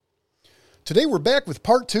Today we're back with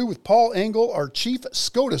part 2 with Paul Engle, our chief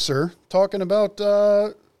SCOTUSer, talking about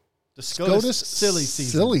the SCOTUS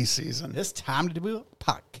silly season. It's time to do a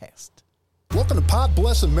podcast. Welcome to Pod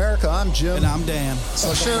Bless America. I'm Jim. And I'm Dan.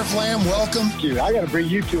 So Sheriff Lamb, welcome. Dude, I got to bring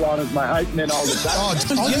you two on as my hype men all the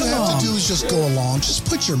time. All you have to do is just go along. Just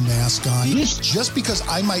put your mask on. Just because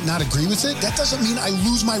I might not agree with it, that doesn't mean I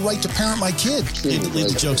lose my right to parent my kid. Leave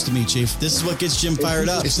the jokes to me, Chief. This is what gets Jim fired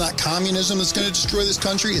up. It's not communism that's going to destroy this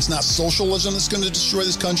country. It's not socialism that's going to destroy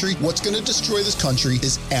this country. What's going to destroy this country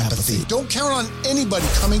is apathy. Don't count on anybody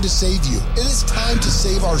coming to save you. It is time to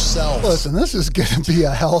save ourselves. Listen, this is going to be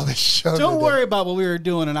a hell of a show. Don't worry about what we were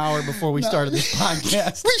doing an hour before we started this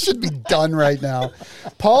podcast. We should be done right now.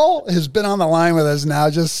 Paul has been on the line with us now,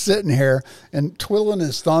 just sitting here and twiddling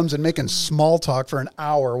his thumbs and making small talk for an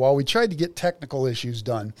hour while we tried to get technical issues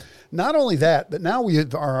done. Not only that, but now we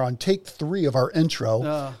are on take 3 of our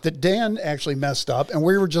intro that Dan actually messed up, and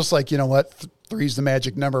we were just like, you know what, 3's the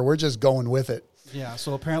magic number. We're just going with it. Yeah,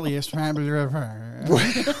 so apparently it's time to...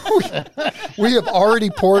 We have already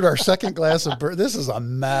poured our second glass of beer. This is a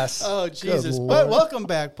mess. Oh, Jesus. But welcome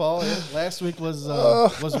back, Paul. Last week was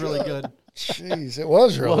really good. Jeez, it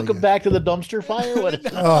was really Welcome good. back to the dumpster fire.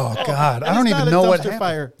 Oh, God. I don't even know what happened.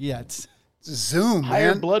 Fire yet. Zoom,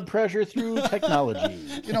 Higher man. blood pressure through technology.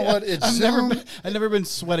 You know what? It's I've never been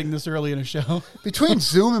sweating this early in a show. Between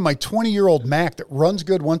Zoom and my 20-year-old Mac that runs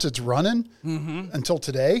good once it's running until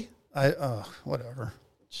today, whatever.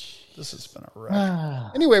 This has been a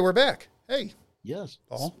wreck. Anyway, we're back. Hey. Yes.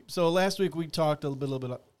 Paul. So last week we talked a little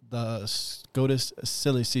bit about the SCOTUS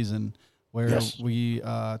silly season, where we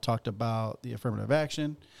talked about the affirmative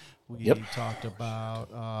action. We talked about,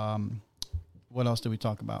 what else did we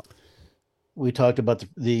talk about? We talked about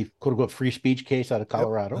the quote-unquote free speech case out of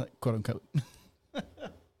Colorado. Quote-unquote.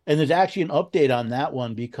 And there's actually an update on that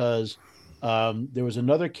one because there was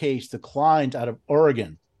another case declined out of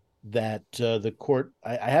Oregon that the court,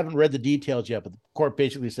 I haven't read the details yet, but the court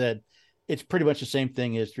basically said it's pretty much the same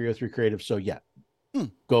thing as 303 Creative. So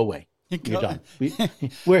go away. You're done.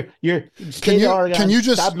 Can you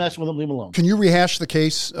just stop messing with them? Leave them alone. Can you rehash the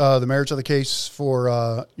case, the merits of the case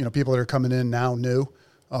for people that are coming in now new,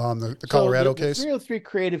 the Colorado case? The 303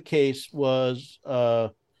 Creative case was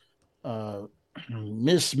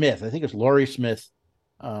Ms. Smith. I think it's Lori Smith.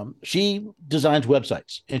 She designs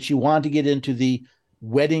websites, and she wanted to get into the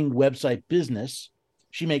wedding website business.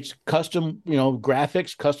 She makes custom,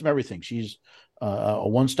 graphics, custom everything. She's a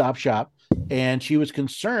one-stop shop. And she was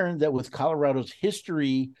concerned that with Colorado's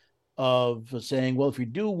history of saying, well, if you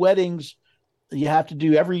do weddings, you have to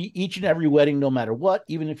do each and every wedding, no matter what,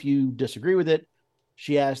 even if you disagree with it.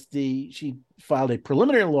 She filed a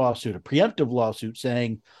preliminary lawsuit, a preemptive lawsuit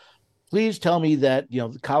saying, please tell me that,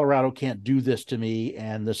 Colorado can't do this to me.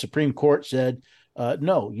 And the Supreme Court said,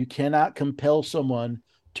 no, you cannot compel someone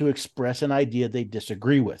to express an idea they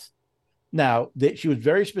disagree with. Now, she was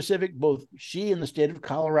very specific. Both she and the state of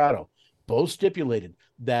Colorado both stipulated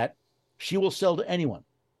that she will sell to anyone.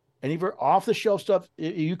 Any of her off-the-shelf stuff,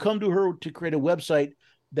 you come to her to create a website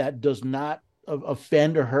that does not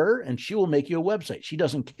offend her, and she will make you a website. She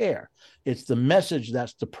doesn't care. It's the message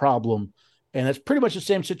that's the problem. And that's pretty much the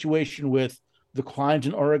same situation with the Kleins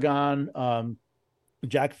in Oregon,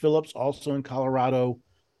 Jack Phillips, also in Colorado.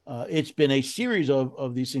 It's been a series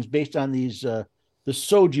of these things based on these the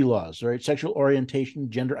SOGI laws, right? Sexual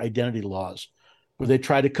orientation, gender identity laws, where they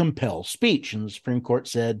try to compel speech. And the Supreme Court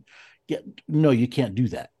said, no, you can't do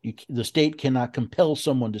that. The state cannot compel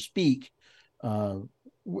someone to speak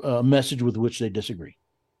a message with which they disagree.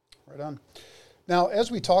 Right on. Now,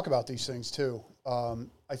 as we talk about these things too,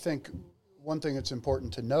 I think one thing that's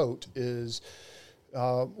important to note is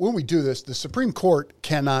when we do this, the Supreme Court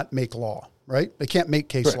cannot make law, right? They can't make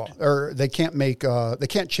case law, or they can't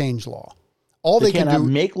change law. They cannot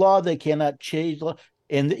make law, they cannot change law.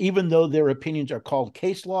 And even though their opinions are called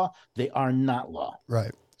case law, they are not law.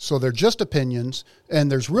 Right. So they're just opinions.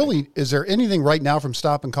 And is there anything right now from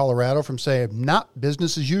Stop in Colorado from saying not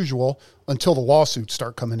business as usual until the lawsuits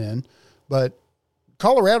start coming in? But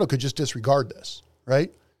Colorado could just disregard this,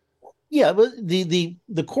 right? Yeah, but the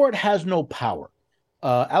court has no power.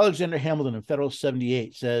 Alexander Hamilton in Federal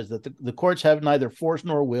 78 says that the courts have neither force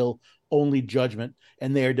nor will, only judgment,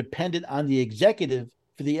 and they are dependent on the executive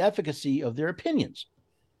for the efficacy of their opinions.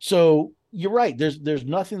 So you're right. There's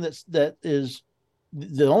nothing that is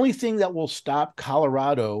the only thing that will stop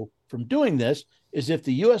Colorado from doing this is if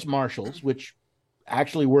the U.S. Marshals, which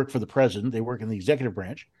actually work for the president, they work in the executive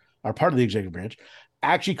branch, are part of the executive branch,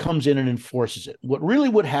 actually comes in and enforces it. What really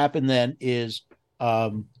would happen then is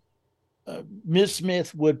Ms.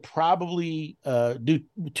 Smith would probably do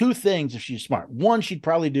two things if she's smart. One, she'd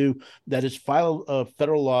probably do that is file a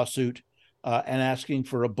federal lawsuit and asking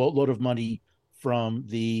for a boatload of money from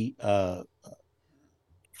the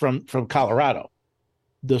from Colorado.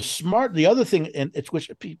 The other thing, and it's wish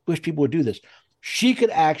people would do this. She could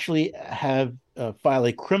actually have file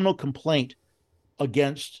a criminal complaint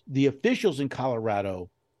against the officials in Colorado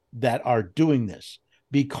that are doing this,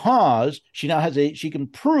 because she now has she can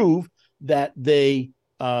prove that they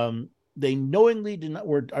knowingly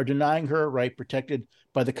are denying her a right protected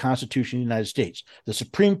by the Constitution of the United States. The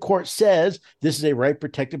Supreme Court says this is a right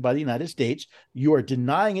protected by the United States. You are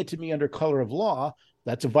denying it to me under color of law.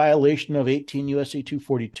 That's a violation of 18 U.S.C.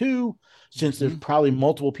 242, since there's probably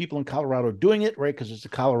multiple people in Colorado doing it, right? Because it's the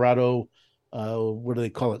Colorado, what do they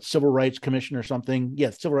call it? Civil Rights Commission or something.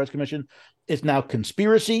 Yes, Civil Rights Commission. It's now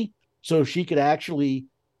conspiracy. So she could actually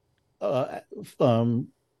file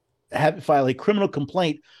a criminal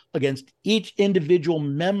complaint against each individual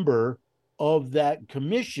member of that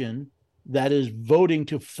commission that is voting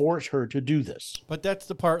to force her to do this. But that's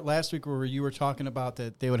the part last week where you were talking about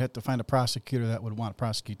that they would have to find a prosecutor that would want to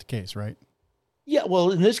prosecute the case, right? Yeah,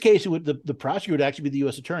 well, in this case, it would the prosecutor would actually be the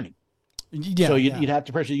U.S. attorney. Yeah, so you'd have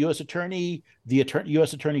to pressure the U.S. attorney,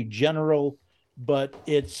 U.S. attorney general. But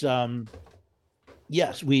it's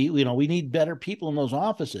yes, we need better people in those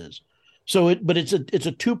offices. So it's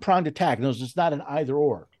a two-pronged attack. It's not an either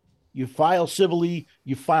or. You file civilly,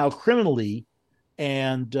 you file criminally,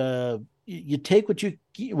 and you take what you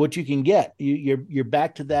can get. You're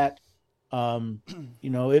back to that.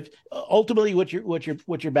 If ultimately what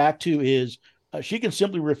you're back to is she can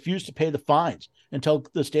simply refuse to pay the fines and tell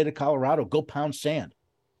the state of Colorado, go pound sand.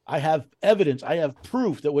 I have evidence. I have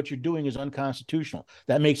proof that what you're doing is unconstitutional.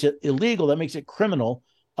 That makes it illegal. That makes it criminal.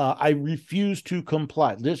 I refuse to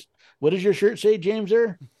comply. What does your shirt say, James?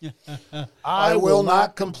 There, I will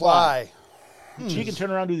not comply. She can turn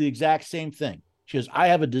around and do the exact same thing. She says, I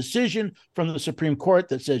have a decision from the Supreme Court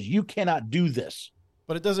that says you cannot do this.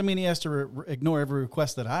 But it doesn't mean he has to ignore every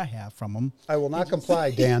request that I have from him. I will not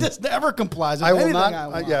comply, Dan. He just never complies with I will anything not. I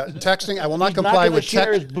want. Texting. I will not He's comply not with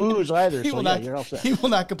share his booze either. He will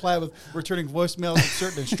not comply with returning voicemails with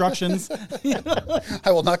certain instructions.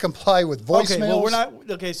 I will not comply with voicemails. Okay, well, we're not.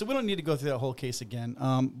 Okay, so we don't need to go through that whole case again.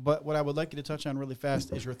 But what I would like you to touch on really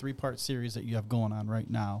fast is your 3-part series that you have going on right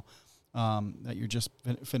now, that you're just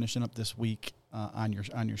finishing up this week on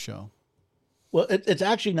your show. Well, it's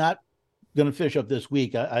actually not going to finish up this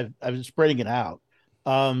week. I've been spreading it out.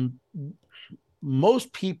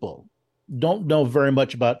 Most people don't know very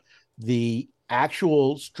much about the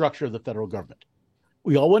actual structure of the federal government.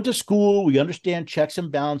 We all went to school. We understand checks and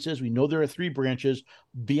balances. We know there are 3 branches.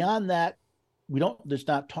 Beyond that, it's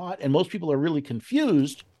not taught. And most people are really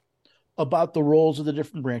confused about the roles of the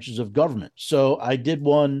different branches of government. So I did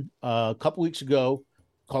one a couple weeks ago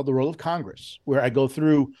called The Role of Congress, where I go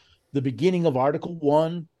through the beginning of Article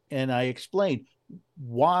 1, and I explained,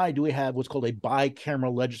 why do we have what's called a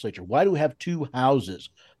bicameral legislature? Why do we have 2 houses?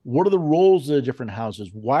 What are the roles of the different houses?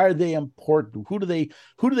 Why are they important? Who do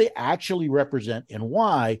they actually represent, and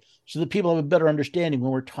why? So that people have a better understanding.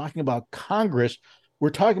 When we're talking about Congress, we're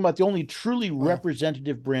talking about the only truly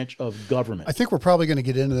representative branch of government. I think we're probably going to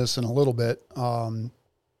get into this in a little bit,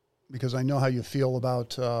 because I know how you feel about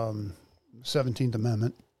 17th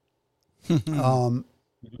Amendment.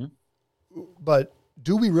 But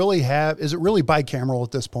do we really is it really bicameral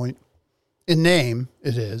at this point? In name,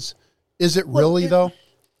 it is. Is it really, though?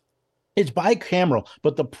 It's bicameral,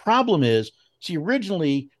 but the problem is,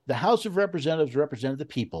 originally the House of Representatives represented the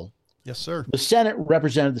people. Yes, sir. The Senate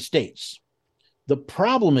represented the states. The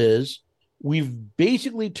problem is we've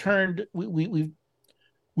basically turned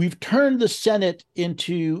we've turned the Senate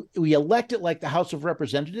into, we elect it like the House of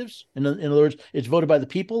Representatives. In other words, it's voted by the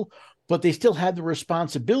people, but they still have the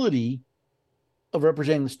responsibility of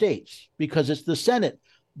representing the states, because it's the Senate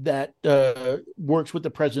that works with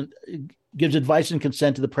the president, gives advice and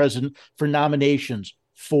consent to the president for nominations,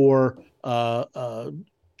 for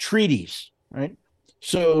treaties, right?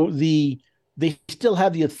 So they still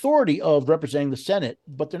have the authority of representing the Senate,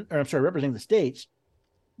 representing the states,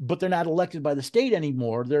 but they're not elected by the state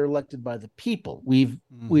anymore. They're elected by the people. We've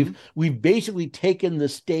basically taken the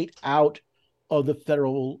state out of the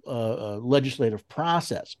federal legislative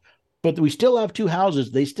process. But we still have 2 houses.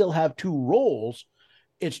 They still have 2 roles.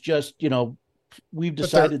 It's just, we've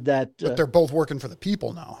decided but they're both working for the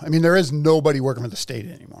people now. I mean, there is nobody working for the state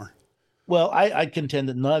anymore. Well, I contend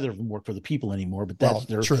that neither of them work for the people anymore, but that's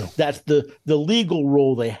true. That's the legal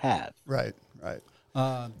role they have. Right.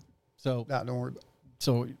 So don't worry.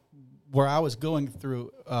 So where I was going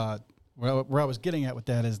through where I was getting at with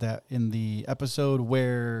that is that in the episode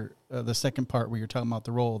where the second part where you're talking about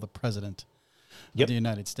the role of the president of the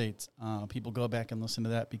United States, people go back and listen to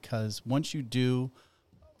that, because once you do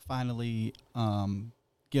finally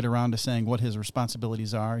get around to saying what his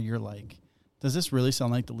responsibilities are, you're like, does this really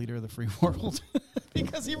sound like the leader of the free world?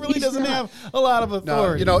 Because he really doesn't have a lot of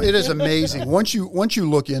authority. No, it is amazing. Once you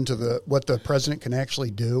look into what the president can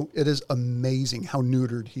actually do, it is amazing how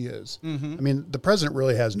neutered he is. Mm-hmm. I mean, the president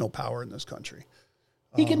really has no power in this country.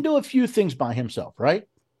 He can do a few things by himself, right?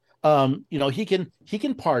 He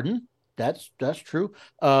can pardon. That's true.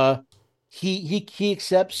 He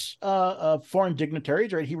accepts foreign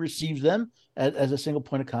dignitaries, right? He receives them as a single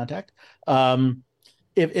point of contact.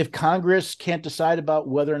 If Congress can't decide about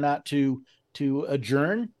whether or not to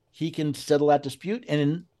adjourn, he can settle that dispute. And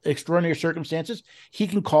in extraordinary circumstances, he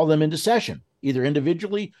can call them into session, either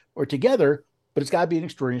individually or together, but it's got to be an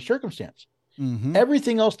extraordinary circumstance. Mm-hmm.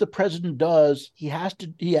 Everything else the president does, he has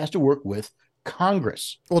to work with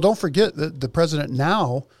Congress. Well, don't forget that the president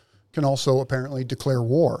now can also apparently declare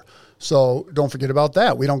war. So don't forget about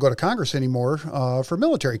that. We don't go to Congress anymore for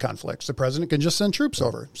military conflicts. The president can just send troops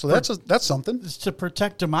over. So that's something. It's to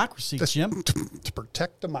protect democracy, Jim. To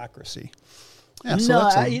protect democracy. Yeah, so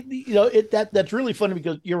that's really funny,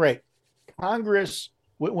 because you're right. Congress,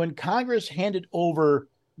 when Congress handed over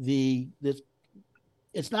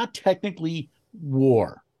it's not technically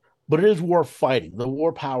war, but it is war fighting, the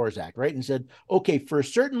War Powers Act, right? And said, okay, for a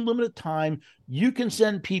certain limited time, you can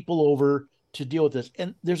send people over to deal with this.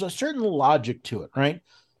 And there's a certain logic to it, right?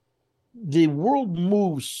 The world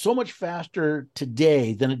moves so much faster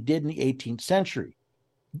today than it did in the 18th century.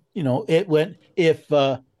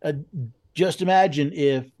 Just imagine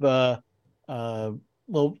if, let's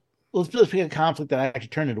pick a conflict that actually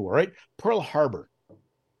turned into war, right? Pearl Harbor.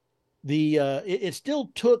 It still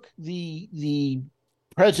took the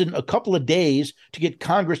president a couple of days to get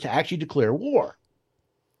Congress to actually declare war.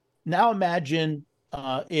 Now imagine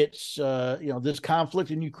this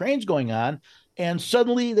conflict in Ukraine's going on, and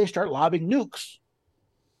suddenly they start lobbing nukes.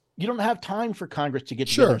 You don't have time for Congress to get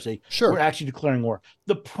together and say, we're actually declaring war.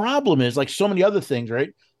 The problem is, like so many other things,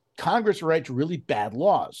 right? Congress writes really bad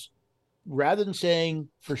laws rather than saying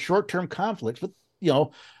for short-term conflicts. But,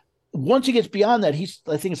 once he gets beyond that,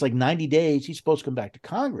 I think it's like 90 days, he's supposed to come back to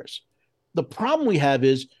Congress. The problem we have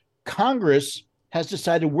is Congress has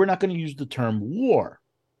decided we're not going to use the term war.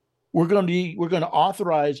 We're going to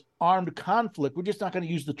authorize armed conflict. We're just not going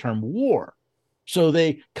to use the term war. So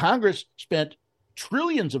Congress spent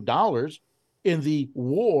trillions of dollars in the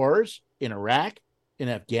wars in Iraq, in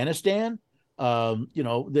Afghanistan.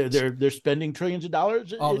 They're spending trillions of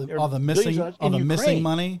dollars. All the missing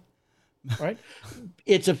money. Right.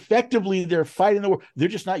 It's effectively they're fighting the war. They're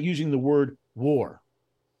just not using the word war.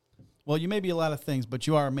 Well, you may be a lot of things, but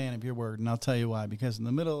you are a man of your word, and I'll tell you why. Because in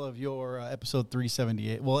the middle of your episode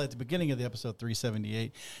 378, at the beginning of the episode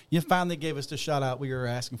 378, you finally gave us the shout-out we were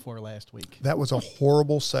asking for last week. That was a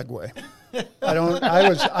horrible segue.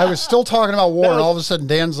 I was still talking about war, and all of a sudden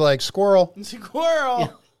Dan's like, squirrel.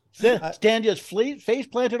 Squirrel. Yeah. Stan just face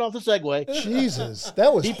planted off the Segway. Jesus,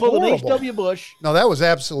 that was he pulled horrible. an H.W. Bush. No, that was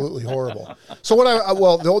absolutely horrible. So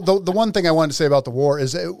the one thing I wanted to say about the war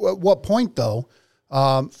is at what point, though,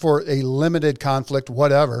 for a limited conflict,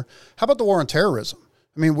 whatever, how about the war on terrorism?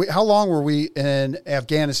 I mean, how long were we in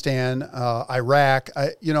Afghanistan, Iraq?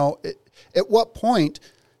 At what point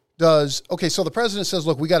so the president says,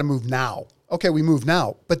 look, we got to move now. Okay, we move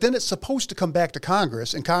now. But then it's supposed to come back to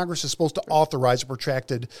Congress, and Congress is supposed to authorize a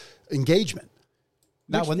protracted engagement.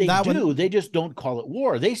 They just don't call it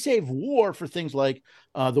war. They save war for things like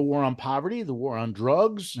the war on poverty, the war on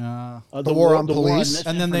drugs, the war on police,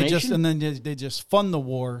 and then they just fund the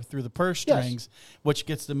war through the purse strings, which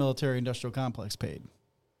gets the military-industrial complex paid.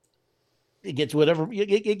 It gets whatever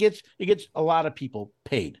it gets a lot of people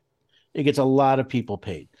paid. It gets a lot of people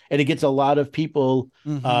paid, and it gets a lot of people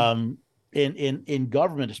in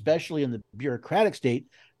government, especially in the bureaucratic state,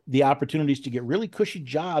 the opportunities to get really cushy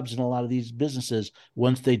jobs in a lot of these businesses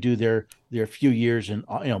once they do their few years and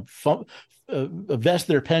vest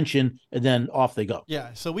their pension, and then off they go. Yeah.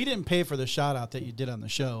 So we didn't pay for the shout out that you did on the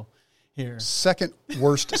show here. Second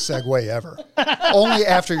worst segue ever. Only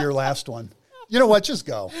after your last one. You know what? Just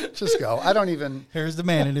go. I don't even. Here's the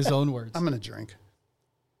man in his own words. I'm going to drink.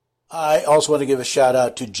 I also want to give a shout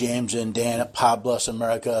out to James and Dan at Pod Bless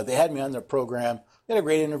America. They had me on their program. We had a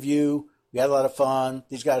great interview. We had a lot of fun.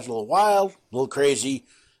 These guys are a little wild, a little crazy,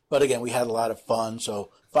 but again, we had a lot of fun. So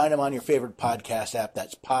find them on your favorite podcast app.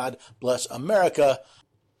 That's Pod Bless America.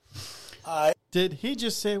 Did he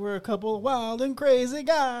just say we're a couple of wild and crazy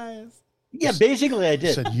guys? Yeah, basically I He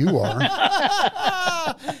did. said you are.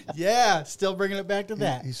 Yeah, still bringing it back to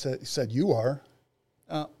that. He said you are.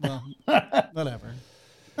 Well, whatever.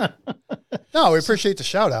 No, we appreciate the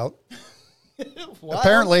shout out. Well,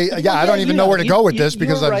 Apparently, yeah, I don't even know where to go with this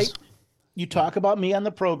because you're I'm right. You talk about me on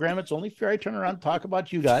the program. It's only fair I turn around and talk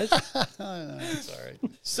about you guys. sorry.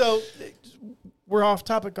 So we're off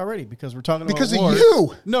topic already because we're talking Because about of wars.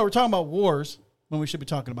 you. No, we're talking about wars when we should be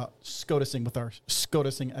talking about SCOTUSing with our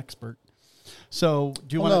SCOTUSing expert. So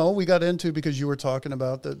do you want to? No, we got into because you were talking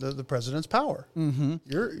about the president's power.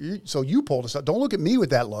 Mm-hmm. So you pulled us out. Don't look at me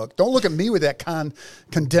with that look. Don't look at me with that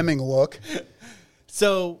condemning look.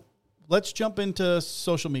 So let's jump into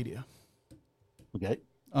social media. Okay.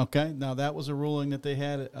 Okay. Now that was a ruling that they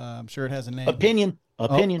had. I'm sure it has a name. Opinion. Oh,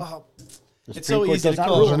 The it's Supreme so Court easy does to not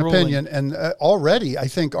call rule. it. An Ruling. opinion, and already I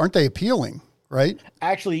think aren't they appealing? Right?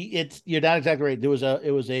 Actually, you're not exactly right. It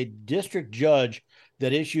was a district judge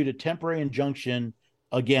that issued a temporary injunction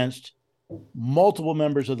against multiple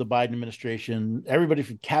members of the Biden administration, everybody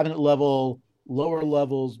from cabinet level, lower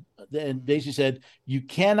levels, and basically said you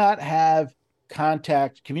cannot have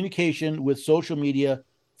communication with social media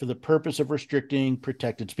for the purpose of restricting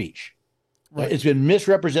protected speech. Right. It's been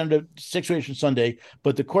misrepresented situation Sunday,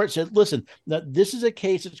 but the court said, listen, this is a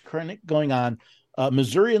case that's currently going on.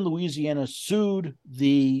 Missouri and Louisiana sued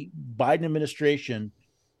the Biden administration,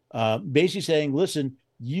 basically saying, listen,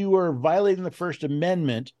 you are violating the First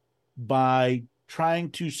Amendment by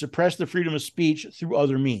trying to suppress the freedom of speech through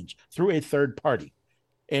other means, through a third party.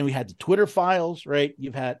 And we had the Twitter files, right?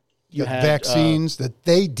 You had vaccines that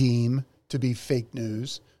they deem to be fake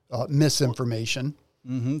news, misinformation.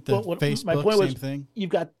 Mm-hmm. My Facebook, point same was, thing. you've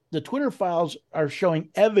got the Twitter files are showing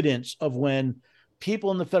evidence of when people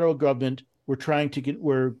in the federal government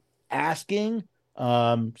were asking,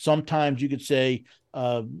 sometimes you could say,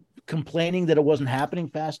 complaining that it wasn't happening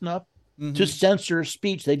fast enough to censor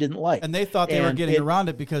speech they didn't like. And they thought they were getting around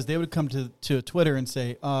it because they would come to Twitter and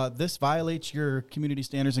say, this violates your community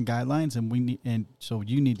standards and guidelines, and so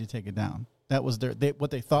you need to take it down. That was what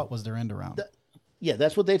they thought was their end around. Yeah,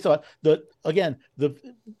 that's what they thought. The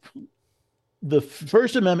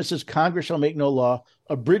First Amendment says Congress shall make no law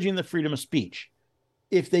abridging the freedom of speech.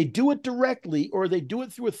 If they do it directly or they do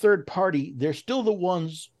it through a third party, they're still the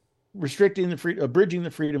ones abridging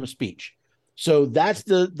the freedom of speech. So that's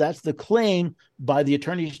the claim by the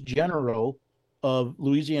attorneys general of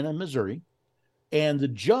Louisiana and Missouri. And the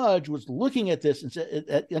judge was looking at this and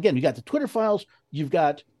said, again, you got the Twitter files, you've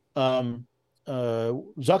got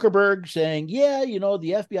Zuckerberg saying, yeah,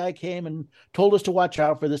 the FBI came and told us to watch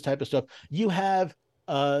out for this type of stuff. You have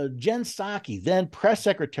Jen Psaki, then press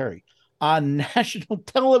secretary, on national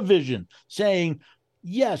television saying,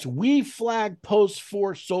 yes, we flag posts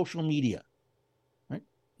for social media. Right?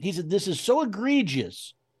 He said, this is so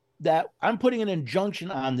egregious that I'm putting an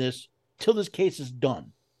injunction on this till this case is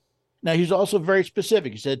done. Now, he's also very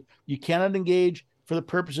specific. He said, you cannot engage for the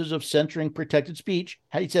purposes of censoring protected speech.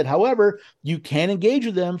 He said, however, you can engage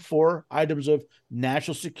with them for items of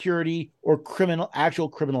national security or actual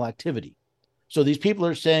criminal activity. So these people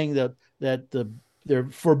are saying that they're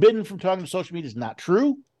forbidden from talking to social media is not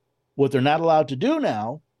true. What they're not allowed to do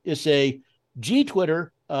now is say, gee,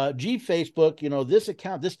 Twitter, gee, Facebook, this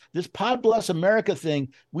account, this Pod Bless America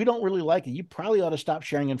thing, we don't really like it. You probably ought to stop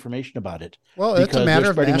sharing information about it. Well, it's a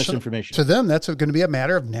matter of misinformation. To them, that's going to be a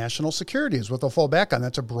matter of national security is what they'll fall back on.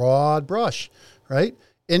 That's a broad brush, right?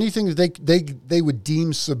 Anything that they would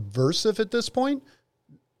deem subversive at this point,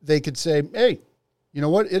 they could say, hey, you know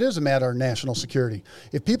what? It is a matter of national security.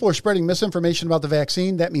 If people are spreading misinformation about the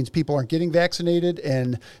vaccine, that means people aren't getting vaccinated,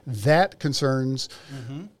 and that concerns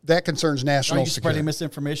national Are you security. spreading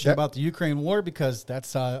misinformation about the Ukraine war because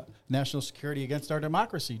that's national security against our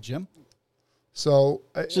democracy, Jim? So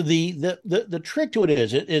the trick to it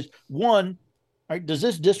is one, right, does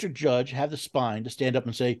this district judge have the spine to stand up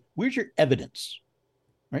and say, where's your evidence?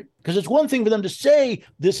 Right? Because it's one thing for them to say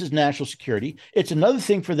this is national security. It's another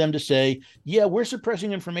thing for them to say, yeah, we're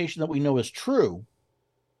suppressing information that we know is true,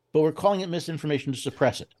 but we're calling it misinformation to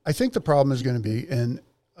suppress it. I think the problem is going to be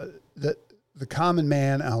that the common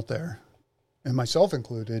man out there, and myself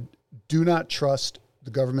included, do not trust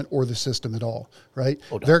the government or the system at all, right?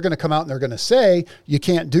 Oh, no. They're going to come out and they're going to say, you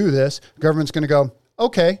can't do this. The government's going to go,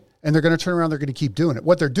 okay. And they're going to turn around. They're going to keep doing it.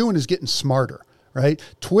 What they're doing is getting smarter, right?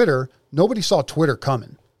 Twitter, nobody saw Twitter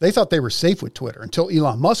coming. They thought they were safe with Twitter until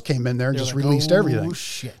Elon Musk came in there and just released everything. Oh,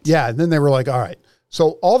 shit. Yeah. And then they were like, all right.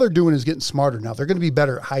 So all they're doing is getting smarter now. They're going to be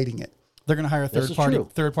better at hiding it. They're going to hire third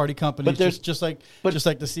party companies, but just like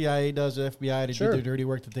the CIA does, the FBI to do their dirty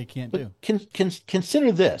work that they can't do.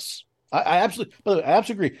 Consider this. I absolutely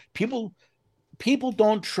agree. People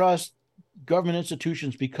don't trust government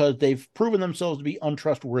institutions because they've proven themselves to be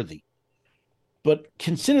untrustworthy. But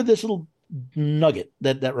consider this little nugget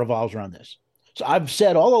that revolves around this. So I've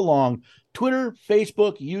said all along, Twitter,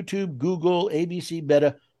 Facebook, YouTube, Google, ABC,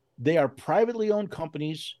 Meta, they are privately owned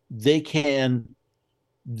companies. They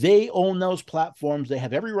own those platforms. They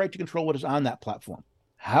have every right to control what is on that platform.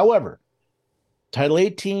 However, Title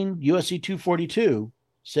 18 USC 242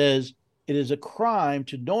 says it is a crime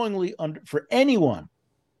to knowingly, for anyone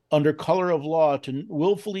under color of law, to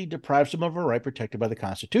willfully deprive someone of a right protected by the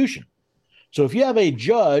Constitution. So if you have a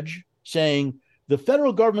judge saying the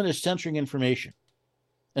federal government is censoring information,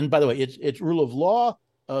 and by the way, it's rule of law,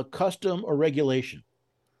 custom, or regulation.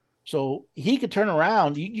 So he could turn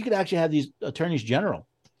around. You could actually have these attorneys general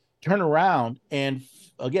turn around and,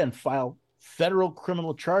 again, file federal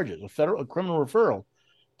criminal charges, a criminal referral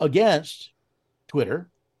against Twitter,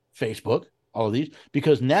 Facebook, all of these,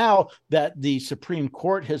 because now that the Supreme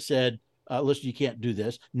Court has said, listen, you can't do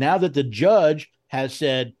this. Now that the judge has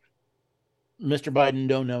said, Mr. Biden,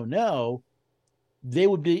 no, they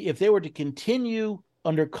would be, if they were to continue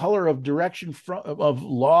under color of direction of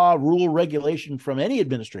law, rule, regulation from any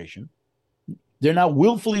administration, they're now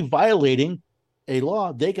willfully violating a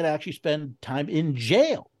law. They could actually spend time in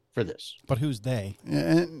jail for this. But who's they?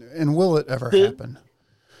 And will it ever happen?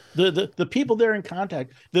 The people they're in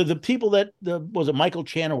contact, the people that was it Michael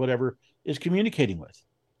Chan or whatever is communicating with.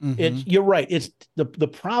 Mm-hmm. You're right. It's the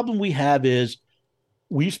problem we have is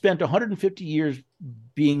we spent 150 years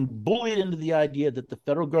being bullied into the idea that the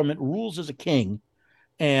federal government rules as a king,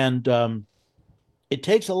 and it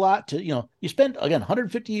takes a lot to you spend again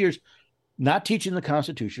 150 years not teaching the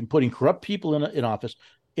Constitution, putting corrupt people in office.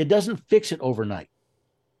 It doesn't fix it overnight.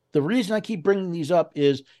 The reason I keep bringing these up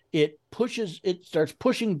is it starts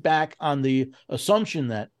pushing back on the assumption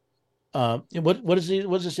that what is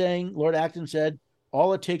the saying Lord Acton said?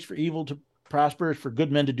 All it takes for evil to prosper is for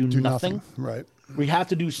good men to do nothing. Right. We have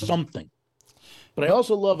to do something. But I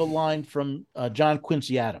also love a line from John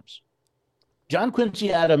Quincy Adams. John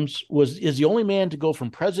Quincy Adams is the only man to go from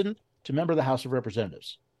president to member of the House of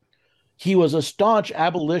Representatives. He was a staunch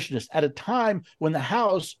abolitionist at a time when the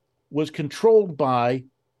House was controlled by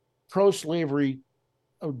pro-slavery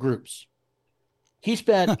groups. He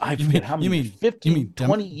spent, I forget how many, 15,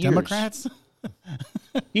 20 years. Democrats?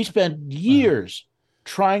 He spent years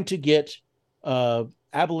trying to get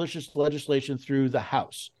abolitionist legislation through the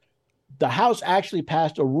House. The House actually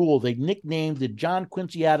passed a rule they nicknamed the John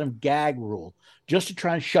Quincy Adams gag rule just to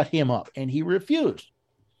try and shut him up, and he refused.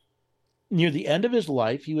 Near the end of his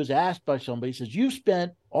life, he was asked by somebody, he says, you've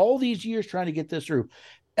spent all these years trying to get this through.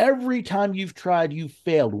 Every time you've tried, you've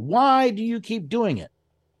failed. Why do you keep doing it?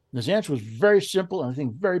 And his answer was very simple and I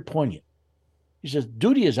think very poignant. He says,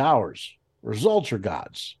 duty is ours. Results are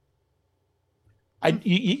God's.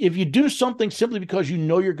 If you do something simply because you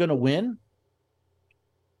know you're going to win,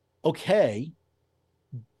 okay.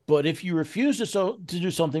 But if you refuse to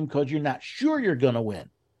do something because you're not sure you're going to win,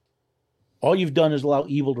 all you've done is allow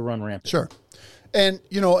evil to run rampant. Sure. And,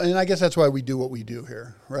 and I guess that's why we do what we do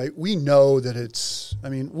here, right? We know that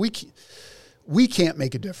we can't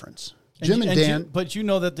make a difference. Jim and Dan. But you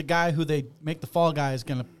know that the guy who they make the fall guy is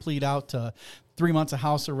going to plead out to 3 months of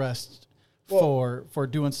house arrest for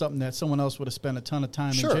doing something that someone else would have spent a ton of time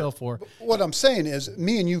in jail for. What I'm saying is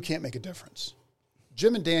me and you can't make a difference.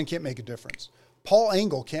 Jim and Dan can't make a difference. Paul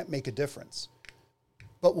Engle can't make a difference.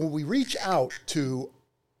 But when we reach out to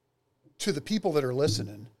the people that are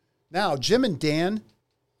listening, now Jim and Dan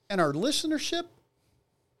and our listenership,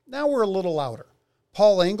 now we're a little louder.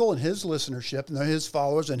 Paul Engle and his listenership and his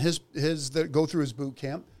followers and his that go through his boot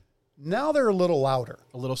camp, now they're a little louder.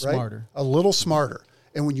 A little smarter. A little smarter.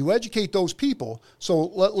 And when you educate those people, so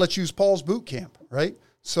let's use Paul's boot camp, right?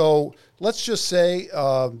 So let's just say,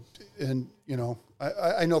 I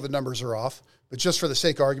know the numbers are off, but just for the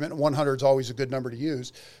sake of argument, 100 is always a good number to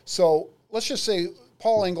use. So let's just say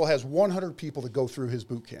Paul Engle has 100 people that go through his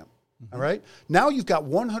boot camp, all right? Now you've got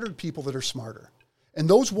 100 people that are smarter. And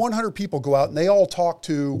those 100 people go out and they all talk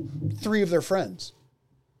to 3 of their friends.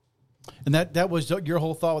 And that was your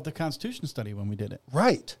whole thought with the Constitution study when we did it.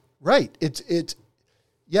 Right. It's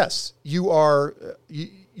yes, you're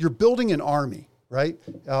building an army, right?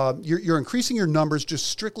 You're increasing your numbers just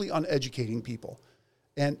strictly on educating people.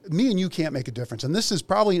 And me and you can't make a difference. And this is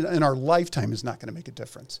probably in our lifetime is not going to make a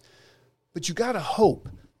difference. But you got to hope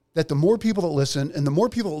that the more people that listen, and the more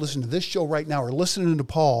people that listen to this show right now are listening to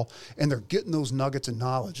Paul, and they're getting those nuggets of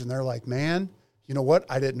knowledge. And they're like, man, you know what?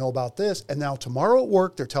 I didn't know about this. And now tomorrow at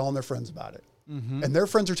work, they're telling their friends about it. Mm-hmm. And their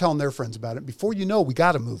friends are telling their friends about it. Before you know, we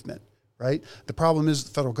got a movement, right? The problem is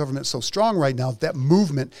the federal government is so strong right now that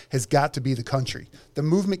movement has got to be the country. The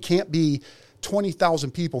movement can't be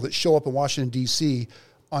 20,000 people that show up in Washington, D.C.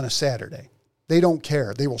 on a Saturday. They don't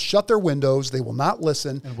care. They will shut their windows. They will not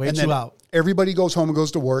listen. And wait you out. Everybody goes home and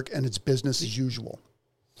goes to work, and it's business as usual.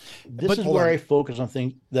 This is where I focus on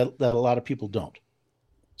things that a lot of people don't.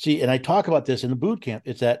 See, and I talk about this in the boot camp.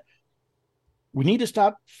 It's that we need to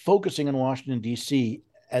stop focusing on Washington, D.C.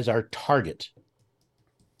 as our target.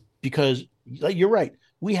 Because you're right.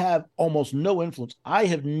 We have almost no influence. I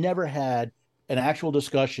have never had an actual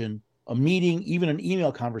discussion, a meeting, even an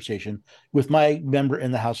email conversation with my member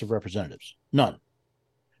in the House of Representatives. None.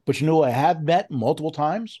 But you know who I have met multiple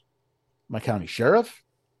times? My county sheriff,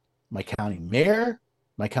 my county mayor,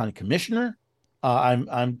 my county commissioner.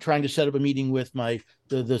 I'm trying to set up a meeting with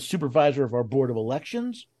the supervisor of our board of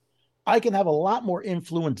elections. I can have a lot more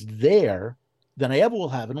influence there than I ever will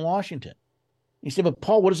have in Washington. You say, but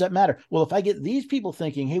Paul, what does that matter? Well, if I get these people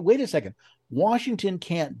thinking, hey, wait a second, Washington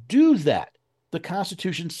can't do that. The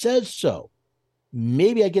Constitution says so.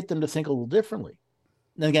 Maybe I get them to think a little differently.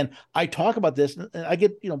 And again, I talk about this, and I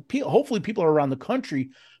get, hopefully people around the country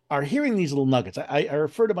are hearing these little nuggets. I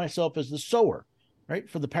refer to myself as the sower, right?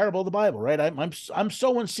 For the parable of the Bible, right? I'm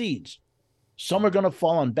sowing seeds. Some are going to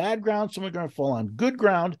fall on bad ground. Some are going to fall on good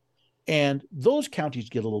ground. And those counties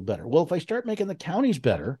get a little better. Well, if I start making the counties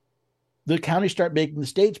better, the counties start making the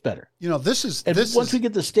states better. Once we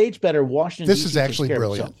get the states better, Washington. This is actually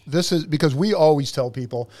brilliant. This is because we always tell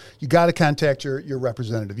people you got to contact your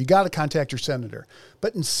representative, you got to contact your senator.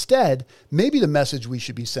 But instead, maybe the message we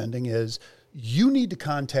should be sending is you need to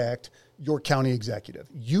contact your county executive.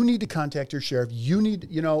 You need to contact your sheriff. You need,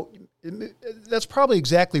 that's probably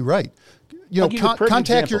exactly right.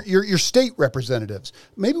 Contact your state representatives.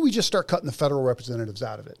 Maybe we just start cutting the federal representatives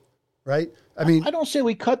out of it. Right. I mean, I don't say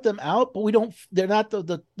we cut them out, but we don't. They're not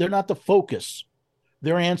the focus.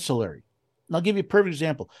 They're ancillary. And I'll give you a perfect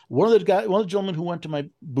example. One of the gentlemen who went to my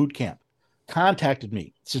boot camp contacted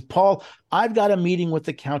me. Says, Paul, I've got a meeting with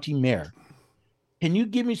the county mayor. Can you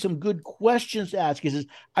give me some good questions to ask? He says,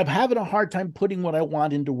 I'm having a hard time putting what I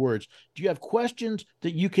want into words. Do you have questions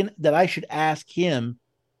that I should ask him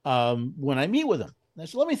when I meet with him? And I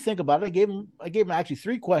said, let me think about it. I gave him actually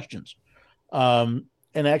 3 questions.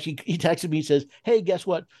 And actually, he texted me, he says, hey, guess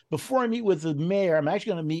what? Before I meet with the mayor, I'm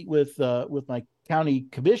actually going to meet with my county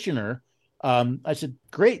commissioner. I said,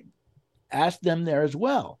 great. Ask them there as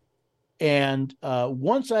well. And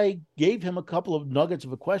once I gave him a couple of nuggets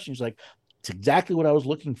of a question, he's like, it's exactly what I was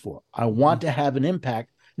looking for. I want to have an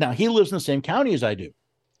impact. Now, he lives in the same county as I do.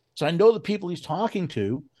 So I know the people he's talking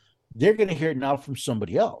to, they're going to hear it now from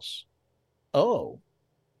somebody else. Oh,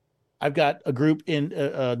 I've got a group in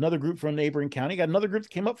another group from a neighboring county. I got another group that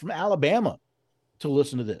came up from Alabama to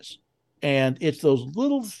listen to this. And it's those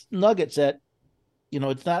little nuggets that,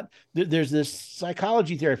 it's not, there's this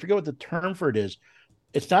psychology theory. I forget what the term for it is.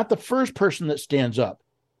 It's not the first person that stands up.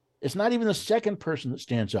 It's not even the second person that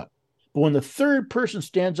stands up. But when the third person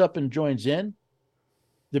stands up and joins in,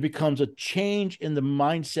 there becomes a change in the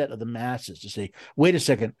mindset of the masses to say, wait a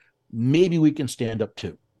second, maybe we can stand up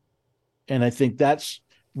too. And I think that's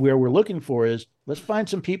where we're looking for is let's find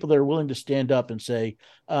some people that are willing to stand up and say,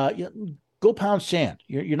 go pound sand.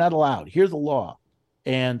 You're not allowed. Here's the law.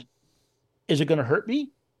 And is it going to hurt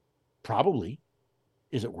me? Probably.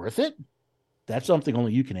 Is it worth it? That's something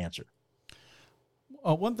only you can answer.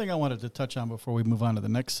 One thing I wanted to touch on before we move on to the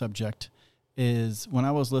next subject is when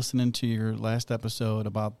I was listening to your last episode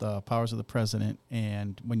about the powers of the president,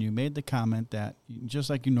 and when you made the comment that, just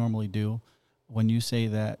like you normally do, when you say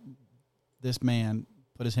that this man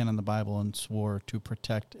put his hand on the Bible and swore to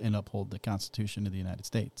protect and uphold the Constitution of the United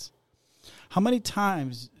States. How many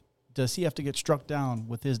times does he have to get struck down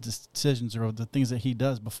with his decisions or the things that he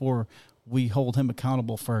does before we hold him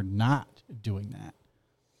accountable for not doing that?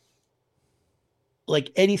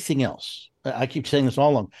 Like anything else, I keep saying this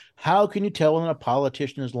all along. How can you tell when a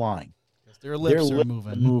politician is lying? Their lips are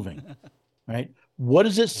moving. Right? What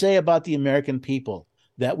does it say about the American people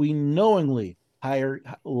that we knowingly hire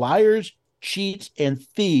liars, cheats, and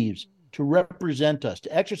thieves to represent us,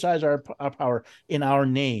 to exercise our power in our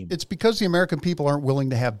name? It's because the American people aren't willing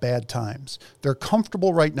to have bad times. They're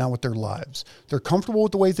comfortable right now with their lives. They're comfortable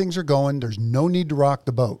with the way things are going. There's no need to rock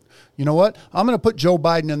the boat. You know what? I'm going to put Joe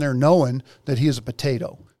Biden in there knowing that he is a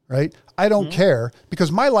potato, right? I don't care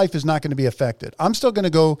because my life is not going to be affected. I'm still going to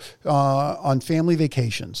go on family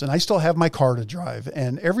vacations and I still have my car to drive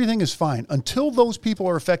and everything is fine. Until those people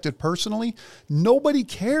are affected personally, nobody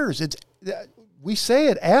cares. We say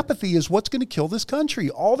it, apathy is what's going to kill this country.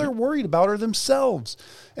 All they're worried about are themselves.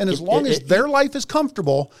 And as long as their life is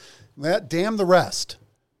comfortable, damn the rest.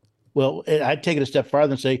 Well, I'd take it a step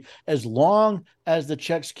farther and say, as long as the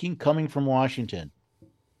checks keep coming from Washington,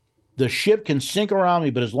 the ship can sink around me,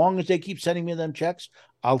 but as long as they keep sending me them checks,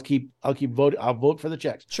 I'll keep voting. I'll vote for the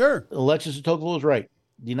checks. Sure. Alexis de Tocqueville is right.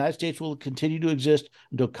 The United States will continue to exist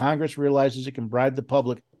until Congress realizes it can bribe the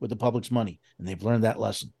public with the public's money, and they've learned that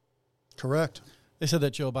lesson. Correct. They said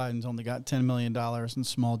that Joe Biden's only got $10 million in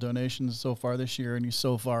small donations so far this year, and he's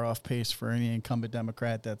so far off pace for any incumbent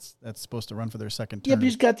Democrat that's supposed to run for their second term. Yeah, but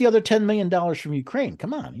he's got the other $10 million from Ukraine.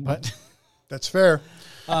 Come on. But that's fair.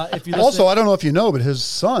 If you also, I don't know if you know, but his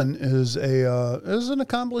son is an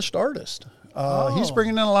accomplished artist. He's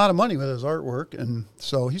bringing in a lot of money with his artwork, and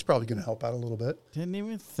so he's probably going to help out a little bit. Didn't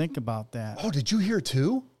even think about that. Oh, did you hear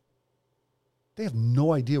too? They have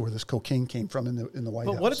no idea where this cocaine came from in the White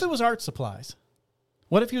House. But what if it was art supplies?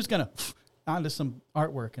 What if he was going to onto some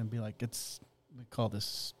artwork and be like, we call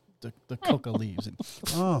this the coca leaves. And,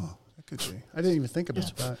 oh, that could be. I didn't even think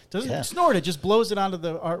about that. Doesn't snort it, just blows it onto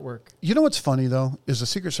the artwork. You know what's funny, though, is the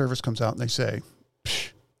Secret Service comes out and they say,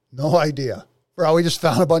 no idea. Bro, we just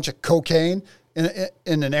found a bunch of cocaine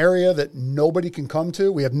in an area that nobody can come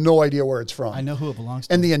to. We have no idea where it's from. I know who it belongs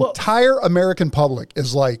to. And the entire American public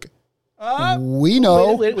is like, we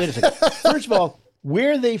know. Wait a second. First of all,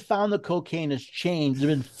 where they found the cocaine has changed. There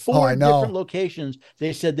have been 4 different locations.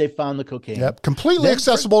 They said they found the cocaine. Yep, completely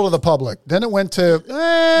accessible to the public. Then it went to,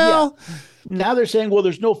 Now they're saying, well,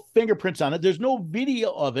 there's no fingerprints on it. There's no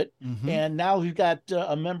video of it. Mm-hmm. And now we've got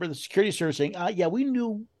a member of the security service saying, we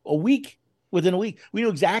knew within a week, we knew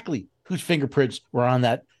exactly whose fingerprints were on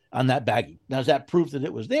that baggie. Now, is that proof that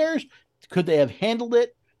it was theirs? Could they have handled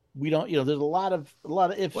it? We don't, there's a lot of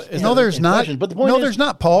ifs. No, there's not. But the point is, there's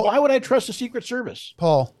not, Paul. Why would I trust the Secret Service?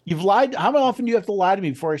 Paul. You've lied. How often do you have to lie to me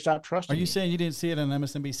before I stop trusting you? Are you saying you didn't see it on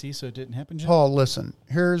MSNBC, so it didn't happen, Jim? Paul, listen,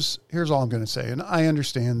 here's all I'm going to say. And I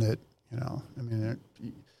understand that,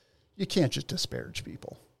 you can't just disparage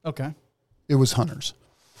people. Okay. It was hunters.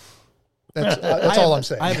 That's all I'm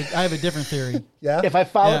saying. I have a different theory. Yeah.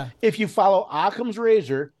 If you follow Occam's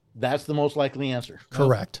razor, that's the most likely answer.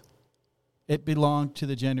 Correct. It belonged to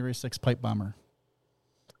the January 6th pipe bomber.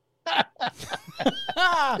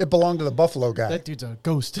 It belonged to the Buffalo guy. That dude's a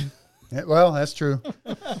ghost. Yeah, well, that's true.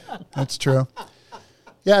 That's true.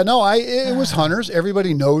 Yeah, no, it was hunters.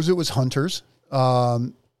 Everybody knows it was hunters. I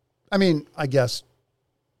guess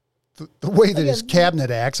the way that his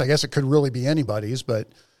cabinet acts, I guess it could really be anybody's, but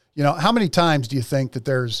how many times do you think that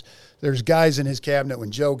there's guys in his cabinet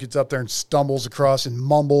when Joe gets up there and stumbles across and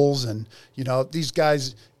mumbles, and these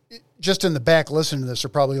guys just in the back listening to this are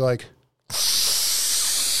probably like,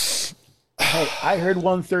 hey, I heard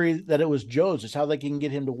one theory that it was Joe's. It's how they can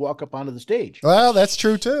get him to walk up onto the stage. Well, that's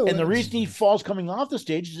true too. And the reason he falls coming off the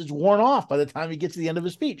stage is it's worn off by the time he gets to the end of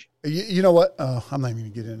his speech. You know what? Oh, I'm not even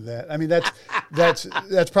going to get into that. I mean,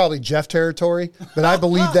 that's probably Jeff territory, but I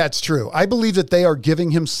believe that's true. I believe that they are giving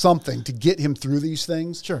him something to get him through these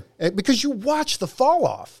things. Sure. Because you watch the fall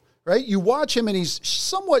off, right? You watch him and he's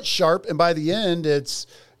somewhat sharp. And by the end, it's,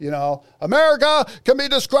 America can be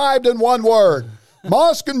described in one word.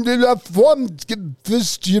 Yeah.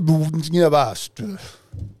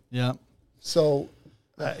 So,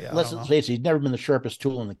 let's face it, he's never been the sharpest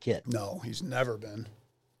tool in the kit. No, he's never been.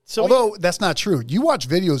 So although that's not true. You watch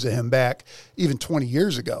videos of him back even 20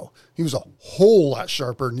 years ago. He was a whole lot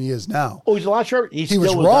sharper than he is now. Oh, he's a lot sharper. He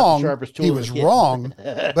was wrong. He was wrong,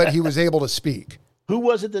 but he was able to speak. Who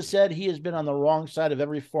was it that said he has been on the wrong side of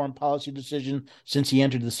every foreign policy decision since he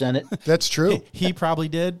entered the Senate? That's true. He probably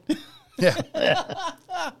did. Yeah.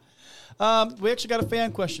 We actually got a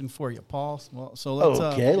fan question for you, Paul. Well, so let's.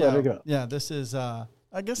 Let her go. Yeah, this is.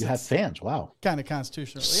 I guess you have fans. Wow. Kind of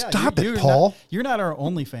constitutional. Stop it, Paul. You're not our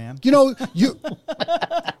only fan.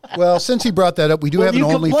 Well, since he brought that up, we do have an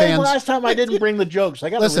OnlyFans. Last time I didn't bring the jokes. I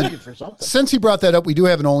got to read it for something. Since he brought that up, we do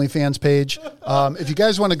have an OnlyFans page. If you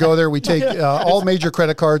guys want to go there, we take all major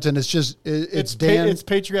credit cards, and it's Dan. It's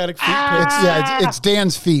patriotic feet. It's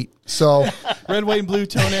Dan's feet. So red, white, and blue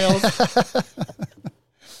toenails.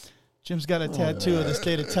 Jim's got a tattoo of the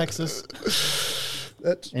state of Texas.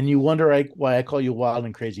 And you wonder why I call you wild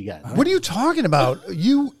and crazy guy. What are you talking about?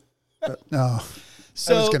 No.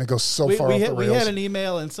 So I was going to go so far off the rails. We had an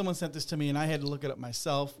email, and someone sent this to me, and I had to look it up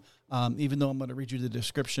myself, even though I'm going to read you the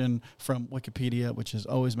description from Wikipedia, which is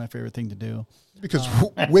always my favorite thing to do. Because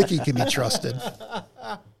Wiki can be trusted.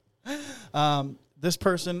 This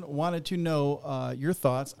person wanted to know your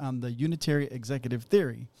thoughts on the unitary executive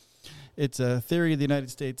theory. It's a theory of the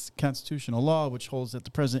United States constitutional law, which holds that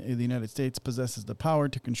the President of the United States possesses the power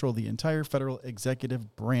to control the entire federal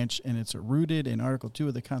executive branch, and it's rooted in Article 2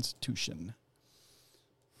 of the Constitution.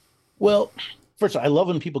 Well, first of all, I love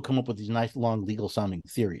when people come up with these nice, long, legal-sounding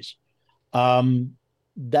theories.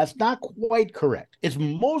 That's not quite correct. It's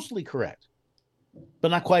mostly correct,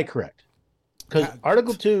 but not quite correct. Because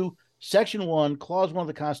Article 2, Section 1, Clause 1 of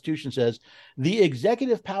the Constitution says, the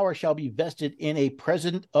executive power shall be vested in a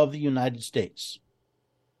president of the United States.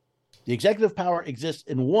 The executive power exists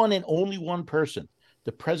in one and only one person,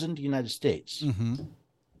 the president of the United States. Mm-hmm.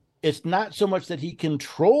 It's not so much that he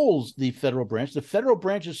controls the federal branch. The federal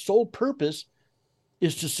branch's sole purpose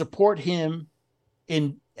is to support him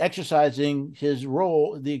in exercising his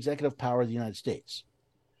role, the executive power of the United States.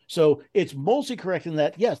 So it's mostly correct in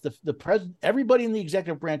that, yes, the president, everybody in the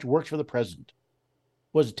executive branch works for the president.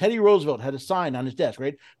 Was Teddy Roosevelt had a sign on his desk,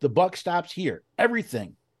 right? The buck stops here.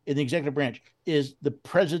 Everything in the executive branch is the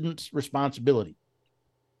president's responsibility.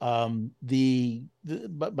 But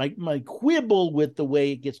my quibble with the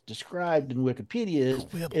way it gets described in Wikipedia is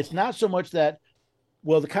it's not so much that,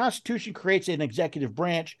 well, the Constitution creates an executive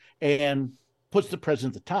branch and puts the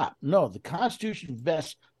president at the top. No, the Constitution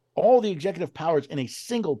vests all the executive powers in a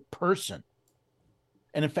single person.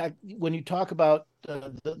 And in fact, when you talk about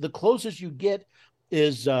the closest you get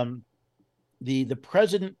is the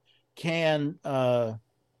president can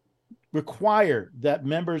require that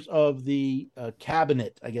members of the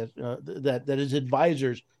cabinet, I guess, that his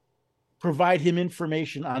advisors provide him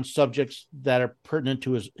information on subjects that are pertinent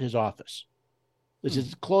to his office. This is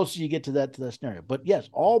as close as you get to that scenario. But yes,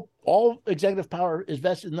 all executive power is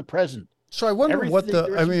vested in the president. So I wonder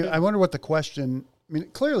I wonder what the question, I mean,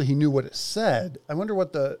 clearly he knew what it said. I wonder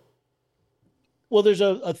what well, there's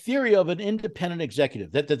a theory of an independent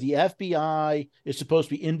executive that the FBI is supposed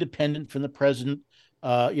to be independent from the president,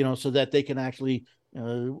 so that they can actually,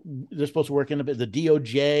 they're supposed to work independent. The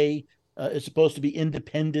DOJ is supposed to be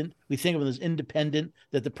independent. We think of it as independent,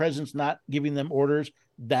 that the president's not giving them orders.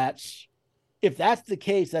 If that's the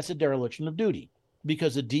case, that's a dereliction of duty,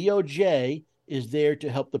 because the DOJ is there to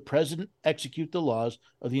help the president execute the laws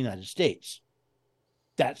of the United States.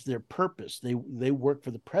 That's their purpose. They work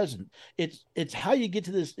for the president. It's how you get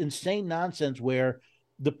to this insane nonsense where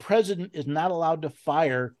the president is not allowed to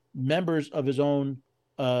fire members of his own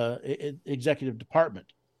executive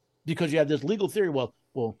department, because you have this legal theory.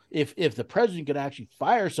 Well, if the president could actually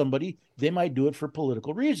fire somebody, they might do it for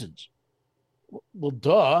political reasons. Well,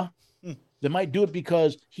 duh. They might do it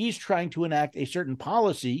because he's trying to enact a certain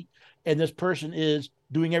policy, and this person is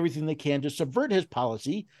doing everything they can to subvert his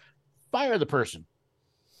policy. Fire the person.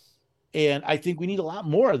 And I think we need a lot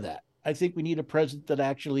more of that. I think we need a president that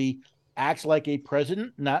actually acts like a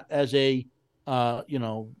president, not as a, not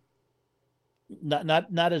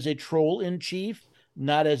as a troll in chief,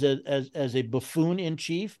 not as a buffoon in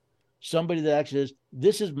chief. Somebody that actually says,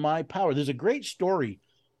 "This is my power." There's a great story.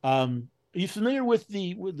 Are you familiar with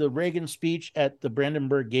the Reagan speech at the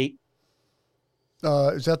Brandenburg Gate?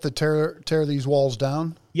 Is that the tear these walls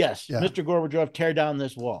down? Yes, yeah. Mr. Gorbachev, tear down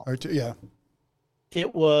this wall. Yeah.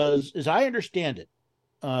 It was, as I understand it,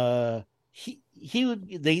 they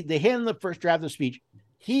handed him the first draft of the speech.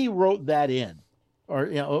 He wrote that in,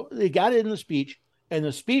 or they got it in the speech, and the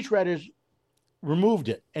speechwriters removed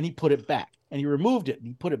it and he put it back, and he removed it and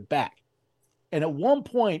he put it back. And at one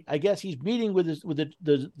point, I guess he's meeting with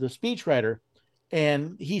the speechwriter,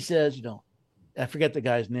 and he says, I forget the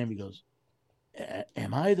guy's name. He goes,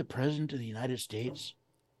 "Am I the president of the United States?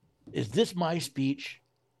 Is this my speech?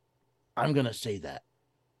 I'm going to say that."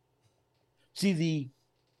 See, the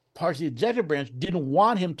parts of the executive branch didn't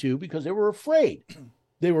want him to, because they were afraid.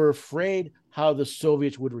 They were afraid how the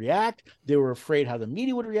Soviets would react. They were afraid how the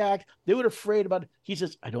media would react. They were afraid about it. He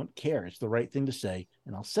says, "I don't care. It's the right thing to say,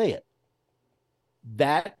 and I'll say it."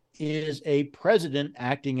 That is a president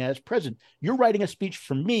acting as president. You're writing a speech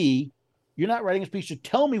for me. You're not writing a speech to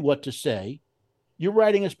tell me what to say. You're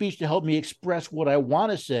writing a speech to help me express what I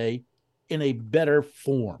want to say in a better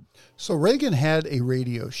form. So Reagan had a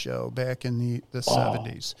radio show back in the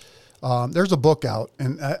 70s. There's a book out,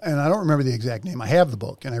 and I don't remember the exact name. I have the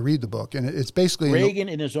book, and I read the book, and it's basically Reagan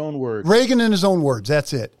in his own words. Reagan in his own words.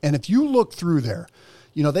 That's it. And if you look through there,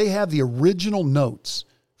 they have the original notes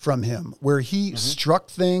from him where he struck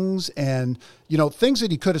things and, things that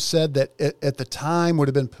he could have said that at the time would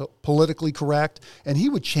have been politically correct, and he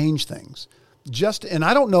would change things. And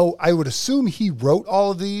I don't know, I would assume he wrote all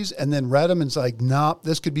of these and then read them and it's like, nah,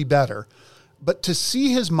 this could be better. But to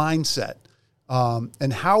see his mindset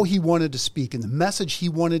and how he wanted to speak and the message he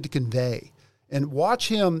wanted to convey, and watch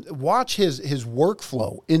his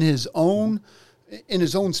workflow in his own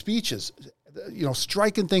speeches,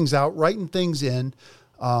 striking things out, writing things in.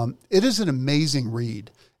 It is an amazing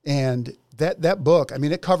read. And that book, I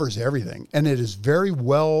mean, it covers everything, and it is very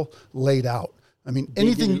well laid out. I mean,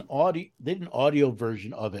 They did an audio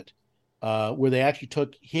version of it where they actually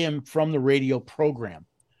took him from the radio program,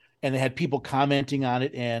 and they had people commenting on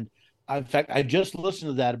it. And in fact, I just listened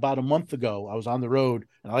to that about a month ago. I was on the road,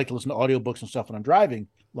 and I like to listen to audiobooks and stuff when I'm driving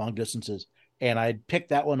long distances. And I picked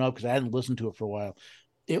that one up because I hadn't listened to it for a while.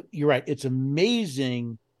 You're right. It's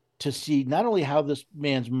amazing to see not only how this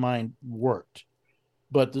man's mind worked,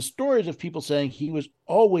 but the stories of people saying he was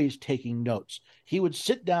always taking notes. He would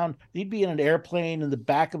sit down, he'd be in an airplane in the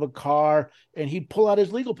back of a car, and he'd pull out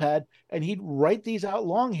his legal pad and he'd write these out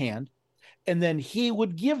longhand. And then he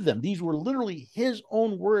would give them. These were literally his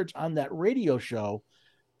own words on that radio show.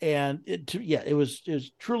 And it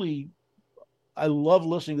was truly, I love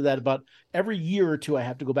listening to that. About every year or two, I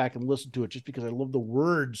have to go back and listen to it just because I love the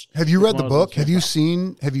words. Have you read the book? Have you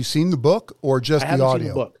seen the book or just the audio? Seen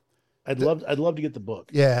the book. I'd love to get the book.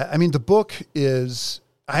 Yeah. I mean, the book is,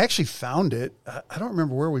 I actually found it. I don't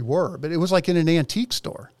remember where we were, but it was like in an antique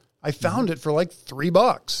store. I found it for like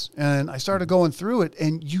 $3 and I started going through it,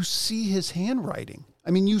 and you see his handwriting.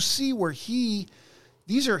 I mean, you see where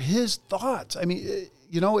these are his thoughts. I mean,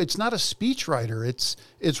 it's not a speechwriter.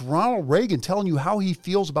 It's Ronald Reagan telling you how he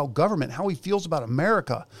feels about government, how he feels about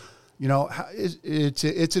America.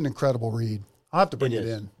 It's an incredible read. I'll have to bring it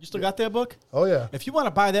in. You still got that book? Oh, yeah. If you want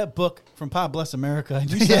to buy that book from God Bless America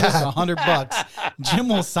and you send us $100, Jim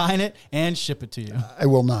will sign it and ship it to you. I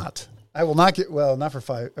will not. I will not get, not for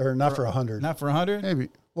 $100. Not for $100? Maybe.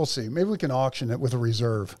 We'll see. Maybe we can auction it with a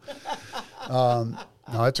reserve. No,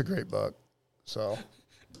 it's a great book. So.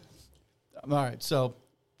 All right. So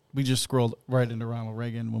we just scrolled right into Ronald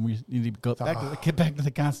Reagan when we need to get back to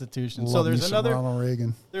the Constitution. So there's another Ronald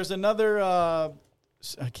Reagan. There's another, I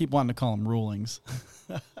keep wanting to call them rulings.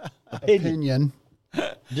 Opinion.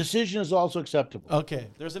 Decision is also acceptable. Okay.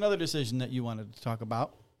 There's another decision that you wanted to talk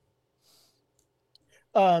about.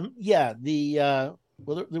 We were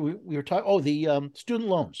talking. The student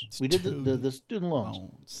loans. We did the student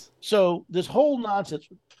loans. So this whole nonsense.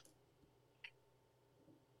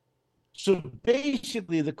 So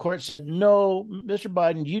basically, the court said, "No, Mr.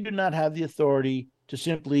 Biden, you do not have the authority to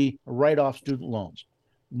simply write off student loans.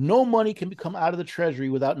 No money can come out of the Treasury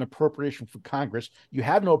without an appropriation from Congress. You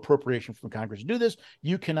have no appropriation from Congress to do this.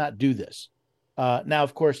 You cannot do this." Now,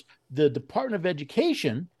 of course, the Department of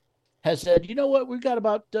Education has said, you know what, we've got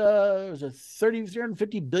about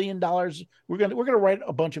 $350 billion. We're gonna write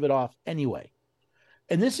a bunch of it off anyway,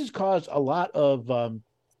 and this has caused a lot of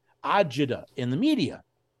agita in the media,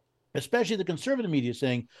 especially the conservative media,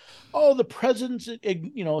 saying, "Oh, the president's,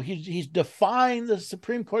 he's defying the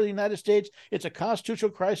Supreme Court of the United States. It's a constitutional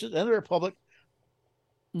crisis and the republic."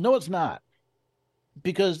 No, it's not,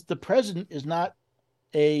 because the president is not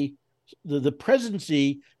the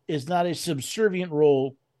presidency is not a subservient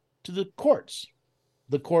role to the courts.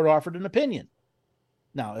 The court offered an opinion.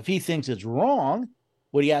 Now, if he thinks it's wrong,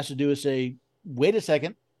 what he has to do is say, wait a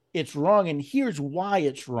second, it's wrong, and here's why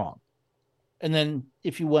it's wrong. And then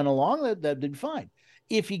if he went along, that'd be fine.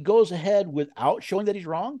 If he goes ahead without showing that he's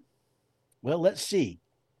wrong, well, let's see.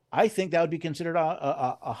 I think that would be considered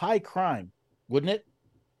a high crime, wouldn't it?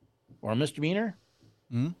 Or a misdemeanor?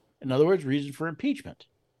 Mm-hmm. In other words, reason for impeachment.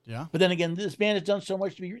 Yeah. But then again, this man has done so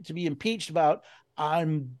much to be impeached about.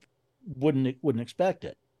 Wouldn't expect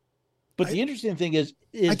it. But the interesting thing is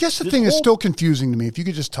I guess the thing is still confusing to me. If you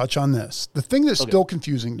could just touch on this, the thing that's still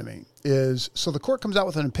confusing to me is, so the court comes out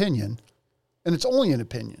with an opinion, and it's only an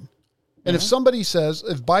opinion. And if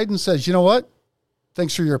Biden says, you know what,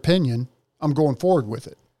 thanks for your opinion, I'm going forward with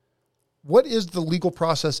it. What is the legal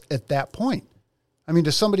process at that point? I mean,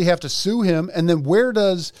 does somebody have to sue him? And then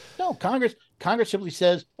No, Congress simply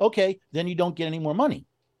says, okay, then you don't get any more money.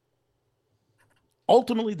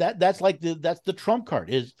 Ultimately, that's the trump card,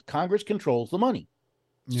 is Congress controls the money.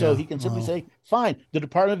 So he can simply say, fine, the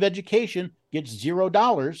Department of Education gets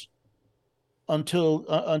 $0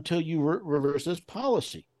 until you reverse this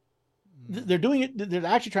policy. They're doing it. They're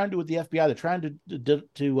actually trying to do it with the FBI. They're trying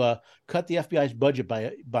to cut the FBI's budget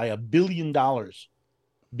by $1 billion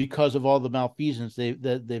because of all the malfeasance they've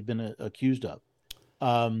been accused of.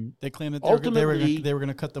 They claim that they were going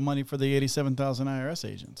to cut the money for the 87,000 IRS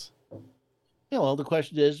agents. Yeah, well, the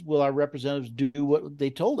question is, will our representatives do what they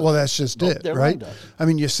told us? Well, that's just it, right? I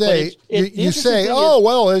mean, you say,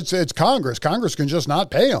 it's Congress. Congress can just not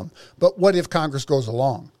pay them. But what if Congress goes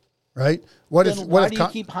along, right? Why do you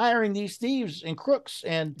keep hiring these thieves and crooks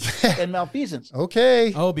and malfeasance?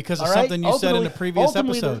 Okay. Oh, because of something you said in the previous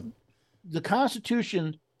episode. The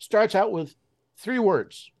Constitution starts out with 3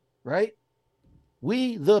 words, right?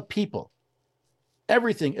 We, the people.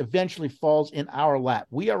 everything eventually falls in our lap.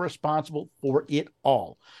 We are responsible for it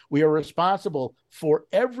all. We are responsible for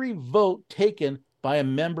every vote taken by a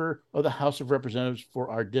member of the House of Representatives for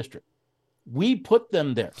our district. We put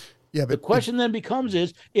them there. Yeah, but the question then becomes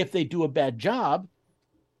is, if they do a bad job,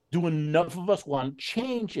 do enough of us want to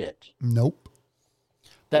change it? Nope.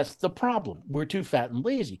 That's the problem. We're too fat and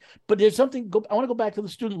lazy. But there's something, I want to go back to the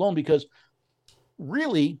student loan, because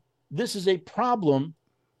really, this is a problem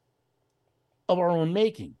of our own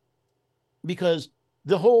making, because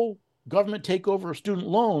the whole government takeover of student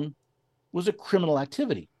loan was a criminal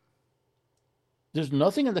activity. There's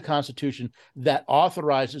nothing in the Constitution that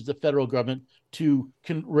authorizes the federal government to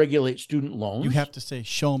regulate student loans. You have to say,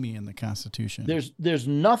 show me in the Constitution. There's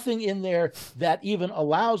nothing in there that even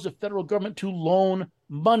allows the federal government to loan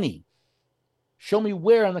money. Show me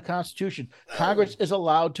where in the Constitution Congress is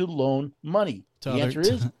allowed to loan money. The answer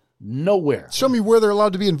is nowhere. Show me where they're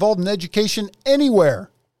allowed to be involved in education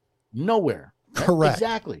anywhere. Nowhere. Correct.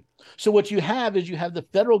 Exactly. So what you have is you have the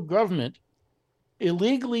federal government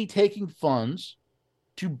illegally taking funds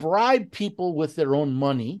to bribe people with their own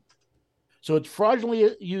money. So it's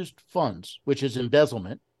fraudulently used funds, which is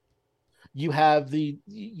embezzlement. You have the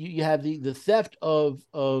theft of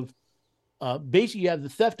basically you have the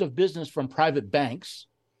theft of business from private banks,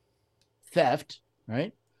 theft,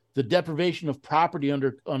 right? The deprivation of property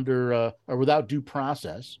under or without due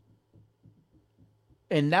process.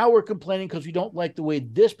 And now we're complaining because we don't like the way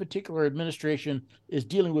this particular administration is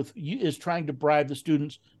dealing with, is trying to bribe the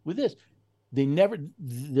students with this.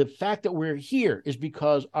 The fact that we're here is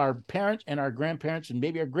because our parents and our grandparents and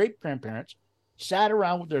maybe our great-grandparents sat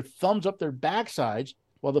around with their thumbs up their backsides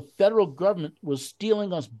while the federal government was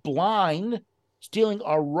stealing us blind, stealing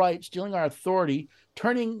our rights, stealing our authority,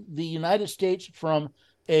 turning the United States from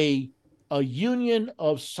a union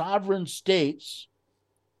of sovereign states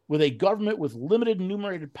with a government with limited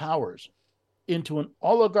enumerated powers into an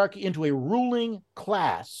oligarchy, into a ruling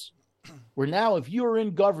class, where now if you are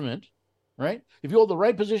in government, right, if you hold the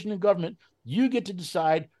right position in government, you get to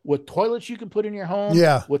decide what toilets you can put in your home,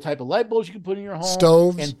 what type of light bulbs you can put in your home,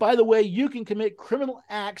 stoves. And by the way, you can commit criminal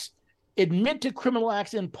acts, admit to criminal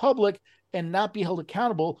acts in public, and not be held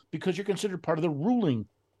accountable because you're considered part of the ruling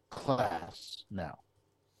class now.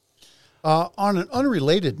 On an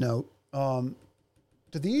unrelated note,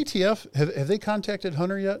 did the ATF, have they contacted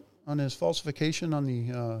Hunter yet on his falsification on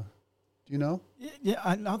the, do you know? Yeah,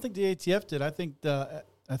 I don't think the ATF did. I think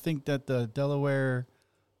that the Delaware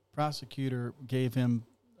prosecutor gave him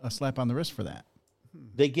a slap on the wrist for that.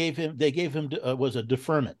 They gave him was a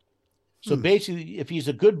deferment. So basically, if he's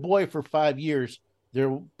a good boy for 5 years,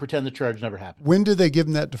 they'll pretend the charge never happened. When did they give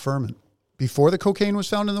him that deferment? Before the cocaine was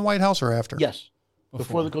found in the White House or after? Yes,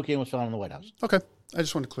 before the cocaine was found in the White House. Okay, I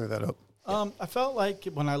just wanted to clear that up. I felt like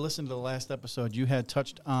when I listened to the last episode, you had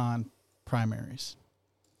touched on primaries.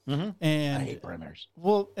 Mm-hmm. And I hate primaries.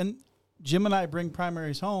 Well, and Jim and I bring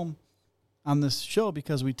primaries home on this show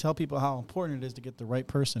because we tell people how important it is to get the right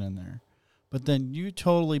person in there. But then you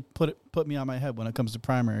totally put me on my head when it comes to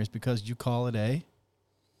primaries because you call it a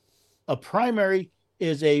primary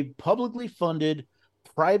is a publicly funded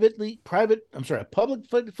a public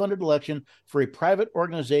funded election for a private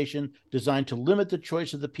organization designed to limit the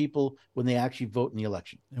choice of the people when they actually vote in the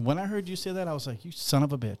election. And when I heard you say that, I was like, you son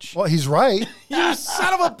of a bitch. Well, he's right. You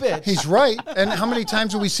son of a bitch. He's right. And how many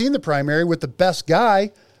times have we seen the primary with the best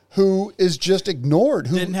guy who is just ignored?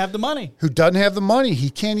 Who didn't have the money. Who doesn't have the money. He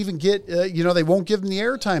can't even get, they won't give him the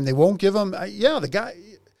airtime. They won't give him, the guy.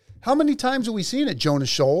 How many times have we seen it? Jonas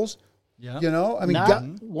Scholes. Yeah.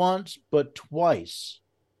 Not once, but twice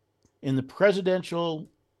in the presidential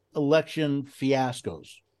election fiascos.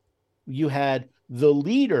 You had the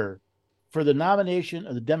leader for the nomination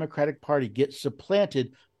of the Democratic Party get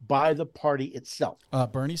supplanted by the party itself.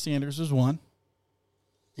 Bernie Sanders was one.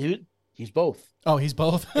 He's both. Oh, he's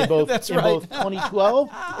both? That's right. Both 2012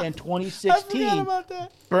 and 2016. I forgot about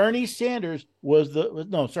that. Bernie Sanders was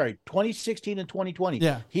 2016 and 2020.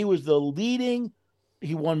 Yeah. He was the leading.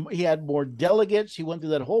 He won. He had more delegates. He went through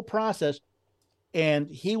that whole process, and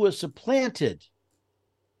he was supplanted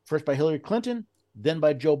first by Hillary Clinton, then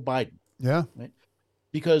by Joe Biden. Yeah. Right?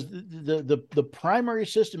 Because the primary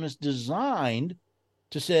system is designed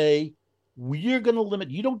to say, we're going to limit.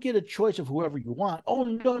 You don't get a choice of whoever you want. Oh,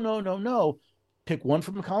 no. Pick one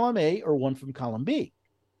from column A or one from column B.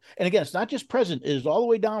 And again, it's not just president. It is all the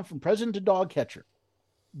way down from president to dog catcher.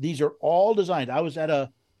 These are all designed. I was at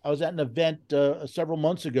an event several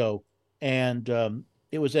months ago, and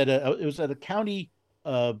it was at a county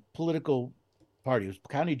political party. It was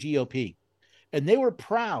county GOP, and they were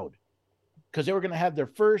proud because they were going to have their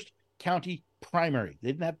first county primary.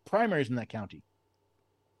 They didn't have primaries in that county.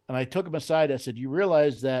 And I took him aside. I said, you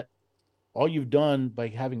realize that all you've done by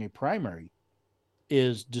having a primary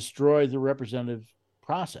is destroy the representative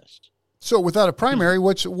process. So without a primary,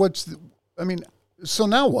 so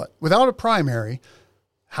now what? Without a primary,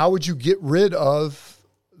 how would you get rid of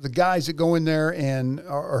the guys that go in there and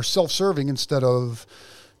are self-serving instead of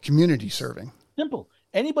community serving? Simple.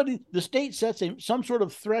 The state sets some sort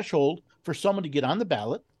of threshold for someone to get on the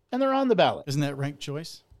ballot, and they're on the ballot. Isn't that ranked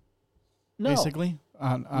choice? No. Basically,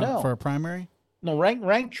 No. for a primary? No,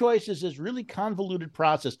 ranked choice is this really convoluted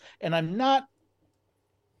process, and I'm not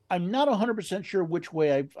 100% sure which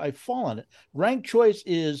way I fall on it. Ranked choice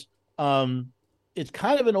is it's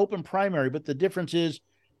kind of an open primary, but the difference is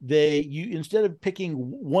you instead of picking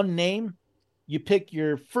one name, you pick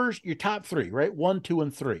your top three, right? 1, 2,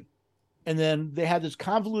 and 3. And then they have this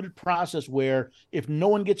convoluted process where if no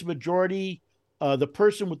one gets a majority, the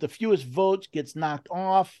person with the fewest votes gets knocked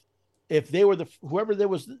off. If they were the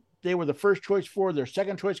first choice for, their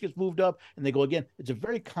second choice gets moved up, and they go again. It's a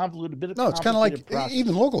very convoluted bit of No, it's kind of like process.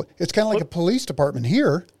 even locally. It's kind of like a police department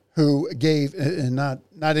here who gave, and not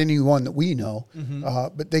anyone that we know,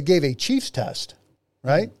 but they gave a chief's test,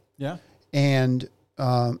 right? Yeah. And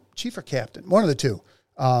chief or captain, one of the two.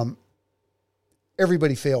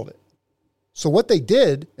 Everybody failed it. So what they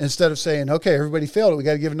did, instead of saying, okay, everybody failed it, we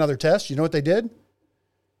got to give another test, you know what they did?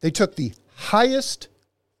 They took the highest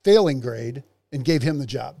failing grade and gave him the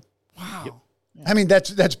job. Wow. Yep. I mean,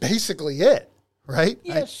 that's basically it, right?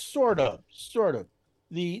 Yes, sort of.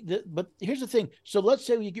 But here's the thing. So let's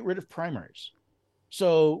say we get rid of primaries.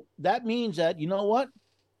 So that means that, you know what?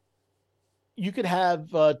 You could have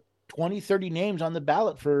 20, 30 names on the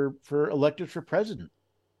ballot for electors for president.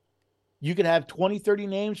 You could have 20, 30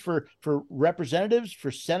 names for representatives,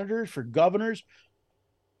 for senators, for governors,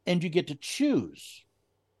 and you get to choose.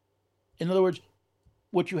 In other words,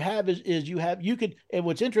 what you have is and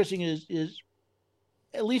what's interesting is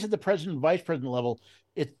at least at the president and vice president level,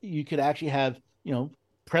 you could actually have,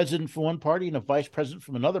 president from one party and a vice president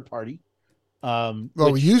from another party.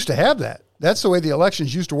 We used to have that. That's the way the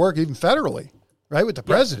elections used to work, even federally, right? With the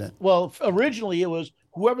president. Well, originally it was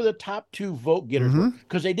whoever the top two vote getters were,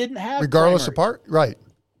 because they didn't have regardless primaries. of part,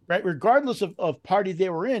 right? Regardless of party they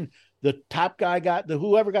were in, the top guy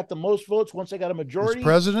whoever got the most votes. Once they got a majority, was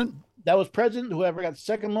president. That was president. Whoever got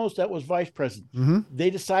second most, that was vice president. They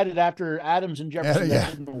decided after Adams and Jefferson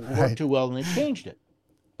that didn't work too well, and they changed it.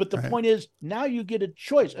 But the point is, now you get a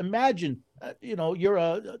choice. Imagine,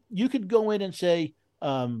 you could go in and say,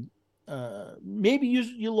 maybe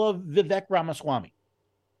you love Vivek Ramaswamy,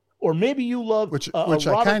 or maybe you love which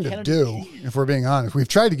I kind of do. If we're being honest, we've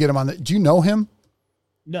tried to get him on. Do you know him?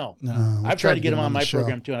 No. I've tried to get him on my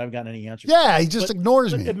program too, and I haven't gotten any answers. Yeah, he just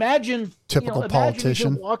ignores me. Imagine typical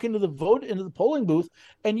politician. You walk into the polling booth,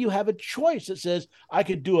 and you have a choice that says, I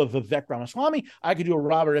could do a Vivek Ramaswamy, I could do a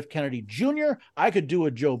Robert F. Kennedy Jr., I could do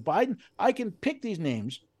a Joe Biden. I can pick these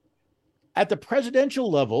names. At the presidential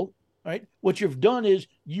level, right? What you've done is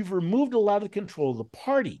you've removed a lot of the control of the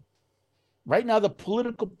party. Right now, the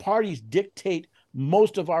political parties dictate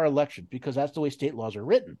most of our elections because that's the way state laws are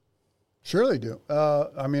written. Sure they do.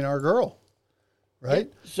 Our girl, right?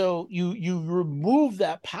 Yeah, so you remove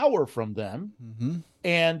that power from them,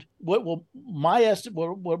 and what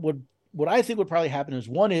I think would probably happen is,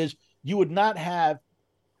 one is you would not have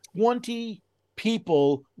 20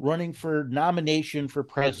 people running for nomination for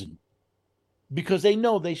president because they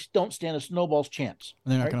know they don't stand a snowball's chance.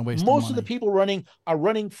 And they're not going to waste most of the people are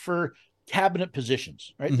running for cabinet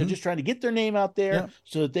positions, right? They're just trying to get their name out there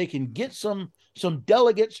so that they can get some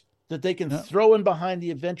delegates that they can throw in behind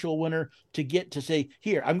the eventual winner to get to say,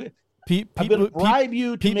 here, I'm going to bribe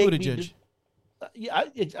you to make me.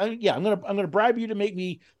 I'm going to bribe you to make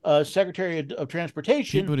me Secretary of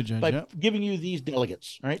Transportation by giving you these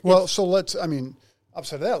delegates, right? Well, so let's.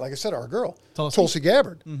 Upside of that, like I said, our girl, Tulsi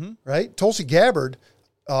Gabbard, right? Tulsi Gabbard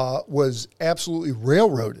was absolutely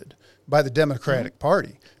railroaded by the Democratic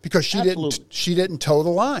Party because she didn't toe the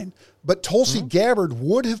line. But Tulsi Gabbard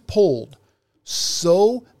would have pulled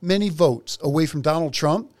so many votes away from Donald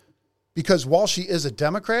Trump because while she is a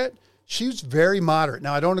Democrat, she's very moderate.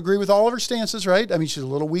 Now, I don't agree with all of her stances, right? I mean, she's a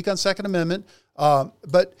little weak on Second Amendment,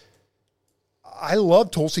 but I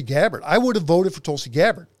love Tulsi Gabbard. I would have voted for Tulsi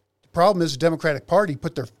Gabbard. The problem is the Democratic Party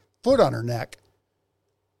put their foot on her neck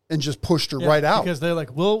and just pushed her right out. Because they're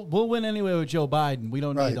like, we'll win anyway with Joe Biden. We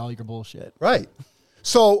don't need all your bullshit. Right.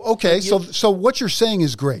 So, okay, so what you're saying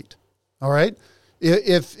is great, all right?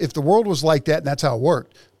 If the world was like that, and that's how it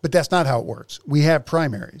worked, but that's not how it works. We have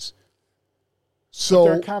primaries. So but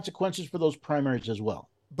there are consequences for those primaries as well.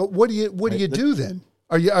 But what do you do then?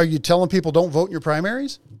 Are you telling people don't vote in your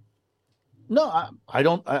primaries? No, I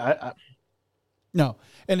don't. No.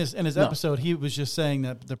 In his No. episode, he was just saying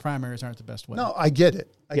that the primaries aren't the best way. No, I get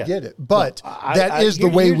it. I Yeah. get it. But No, that is the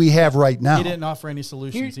way we have right now. He didn't offer any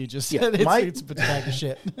solutions. He just Yeah, said it's, my- it's a bag of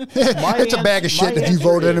shit. It's a bag of shit. If you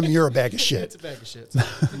voted him, you're a bag of shit. It's a bag of shit.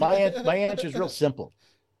 My answer is real simple.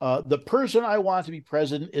 The person I want to be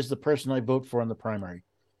president is the person I vote for in the primary,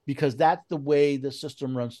 because that's the way the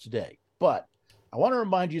system runs today. But I want to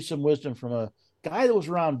remind you some wisdom from a guy that was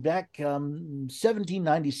around back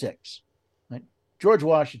 1796, right? George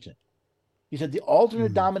Washington. He said, the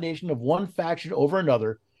alternate domination of one faction over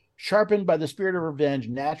another, sharpened by the spirit of revenge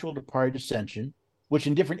natural to party dissension, which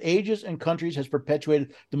in different ages and countries has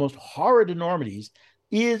perpetuated the most horrid enormities,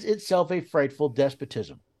 is itself a frightful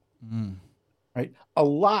despotism. Right? A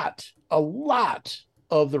lot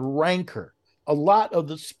of the rancor, a lot of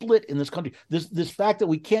the split in this country, this fact that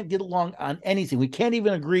we can't get along on anything, we can't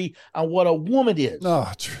even agree on what a woman is.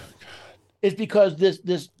 Oh, true. It's because this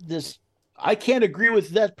I can't agree with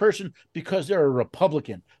that person because they're a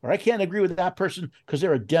Republican, or I can't agree with that person because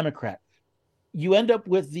they're a Democrat. You end up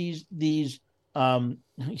with these you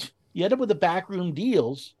end up with the backroom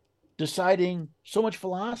deals deciding so much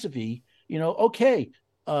philosophy. Okay,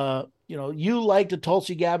 you like the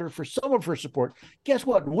Tulsi Gabbard for some of her support. Guess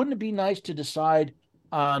what? Wouldn't it be nice to decide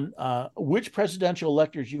on which presidential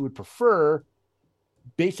electors you would prefer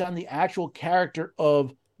based on the actual character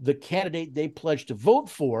of the candidate they pledged to vote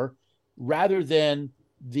for, rather than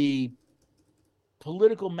the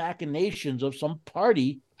political machinations of some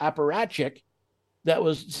party apparatchik that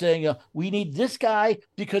was saying, we need this guy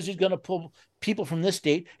because he's going to pull people from this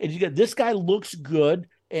state, and this guy looks good,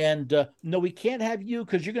 and no, we can't have you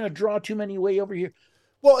because you're going to draw too many way over here.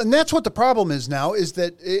 Well, and that's what the problem is now, is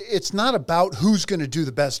that it's not about who's going to do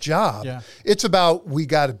the best job. Yeah. It's about, we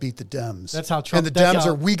got to beat the Dems. That's how Trump. And the Dems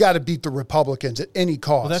are, we got to beat the Republicans at any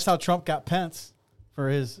cost. Well, that's how Trump got Pence for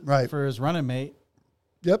his running mate.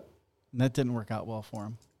 Yep. And that didn't work out well for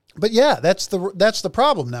him. But yeah, that's the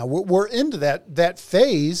problem now. We're into that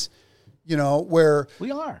phase, where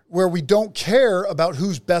we don't care about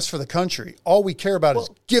who's best for the country. All we care about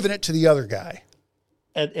is giving it to the other guy.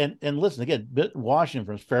 And listen again, Washington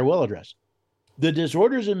from his farewell address. The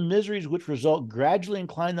disorders and miseries which result gradually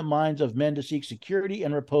incline the minds of men to seek security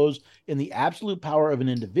and repose in the absolute power of an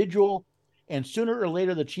individual, and sooner or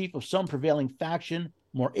later the chief of some prevailing faction,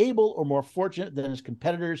 more able or more fortunate than his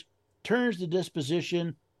competitors, turns the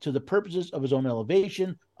disposition to the purposes of his own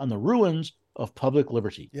elevation on the ruins of public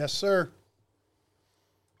liberty. Yes, sir.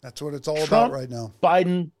 That's what it's all about right now.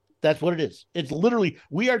 Biden, that's what it is. It's literally,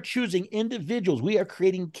 we are choosing individuals. We are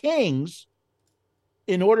creating kings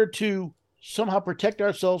in order to somehow protect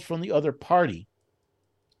ourselves from the other party.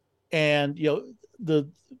 And, there's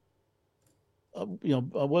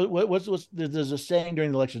a saying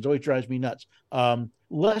during the elections, it always drives me nuts.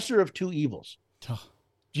 Lesser of two evils.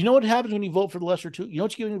 Do you know what happens when you vote for the lesser two? You know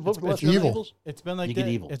what you get when you vote for the lesser two evils? It's been like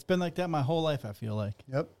that. It's been like that my whole life, I feel like.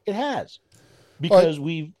 Yep. It has. Because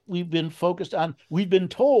we've been focused on, we've been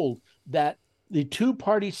told that the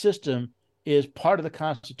two-party system is part of the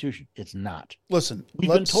Constitution. It's not. Listen, we've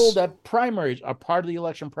been told that primaries are part of the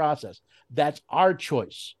election process. That's our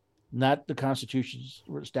choice, not the Constitution's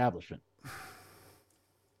establishment.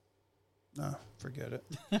 No, forget it.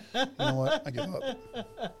 You know what? I give up.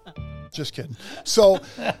 Just kidding. So,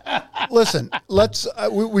 listen, let's.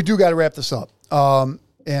 We do got to wrap this up.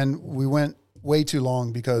 And we went way too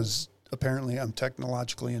long because apparently I'm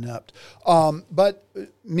technologically inept. But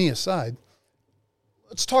me aside,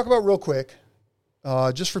 let's talk about real quick,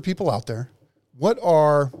 just for people out there, what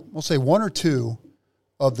are, we'll say, one or two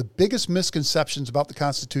of the biggest misconceptions about the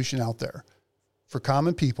Constitution out there for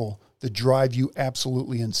common people that drive you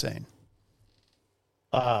absolutely insane?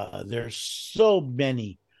 There's so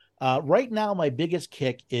many. Right now, my biggest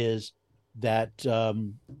kick is that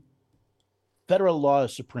federal law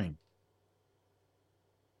is supreme.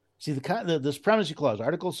 See, the Supremacy Clause,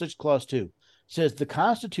 Article 6, Clause 2, says the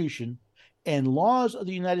Constitution and laws of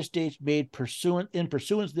the United States made in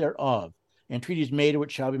pursuance thereof, and treaties made or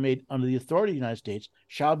which shall be made under the authority of the United States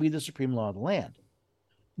shall be the supreme law of the land.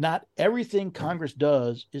 Not everything Congress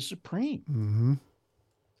does is supreme. Mm-hmm.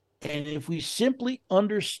 And if we simply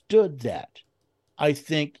understood that, I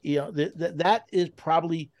think that is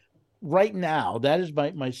probably right now, that is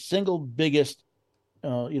my single biggest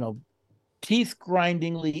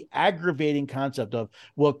teeth-grindingly aggravating concept of,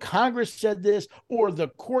 well, Congress said this or the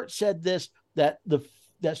court said this, that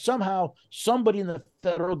somehow somebody in the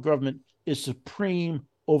federal government is supreme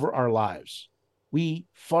over our lives. We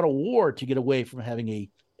fought a war to get away from having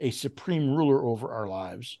a supreme ruler over our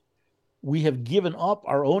lives. We have given up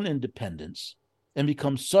our own independence and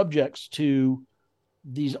become subjects to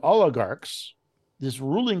these oligarchs, this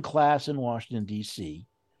ruling class in Washington, D.C.,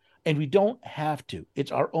 and we don't have to.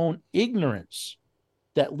 It's our own ignorance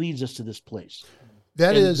that leads us to this place.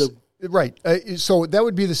 That is right. So that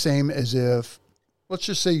would be the same as if, let's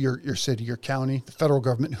just say your city, your county, the federal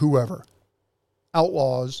government, whoever,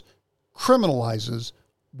 outlaws, criminalizes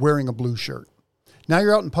wearing a blue shirt. Now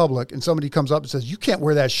you're out in public and somebody comes up and says, you can't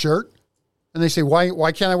wear that shirt. And they say,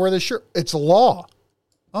 why can't I wear this shirt? It's a law.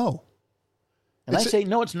 Oh. And I say,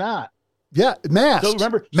 no, it's not. Yeah, masks. So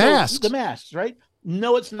remember, masks. The masks, right?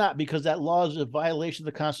 No, it's not, because that law is a violation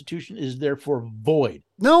of the Constitution, is therefore void.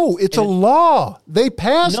 No, it's a law. They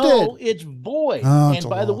passed it. No, it's void. Oh, and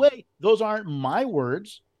by the way, those aren't my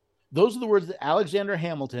words. Those are the words of Alexander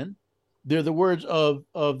Hamilton. They're the words of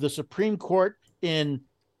the Supreme Court in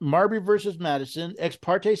Marbury versus Madison, Ex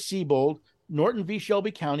parte Siebold, Norton v.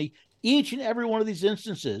 Shelby County. Each and every one of these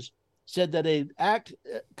instances said that an act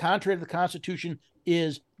contrary to the Constitution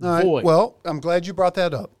is void. Right. Well, I'm glad you brought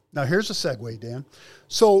that up. Now here's a segue, Dan.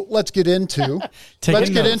 So let's get into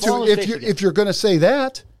if you're going to say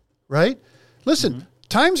that, right? Listen,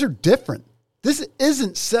 times are different. This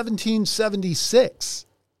isn't 1776,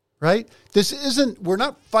 right? This isn't. We're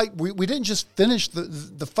not fight. We didn't just finish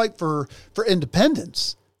the fight for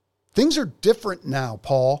independence. Things are different now,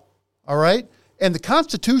 Paul. All right, and the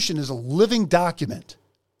Constitution is a living document.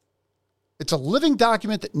 It's a living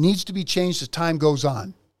document that needs to be changed as time goes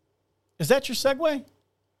on. Is that your segue?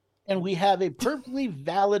 And we have a perfectly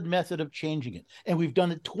valid method of changing it. And we've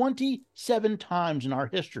done it 27 times in our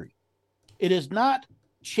history. It is not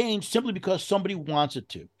changed simply because somebody wants it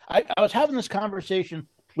to. I was having this conversation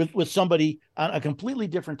with somebody on a completely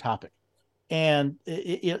different topic. And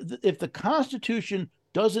if the Constitution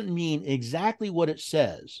doesn't mean exactly what it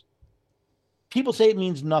says, people say it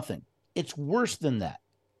means nothing. It's worse than that.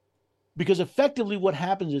 Because effectively what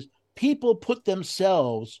happens is people put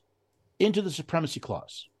themselves into the supremacy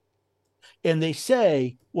clause. And they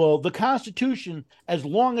say, well, the Constitution, as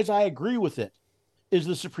long as I agree with it, is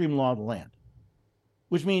the supreme law of the land,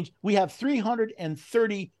 which means we have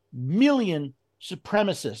 330 million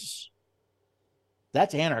supremacists.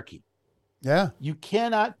 That's anarchy. Yeah. You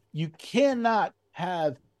cannot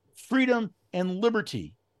have freedom and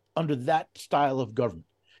liberty under that style of government.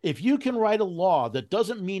 If you can write a law that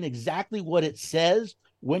doesn't mean exactly what it says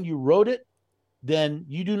when you wrote it, then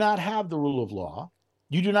you do not have the rule of law.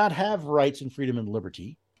 You do not have rights and freedom and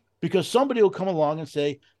liberty, because somebody will come along and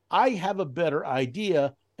say, I have a better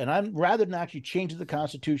idea, and I'm rather than actually changing the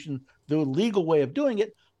Constitution, the legal way of doing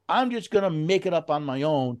it, I'm just going to make it up on my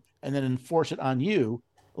own and then enforce it on you,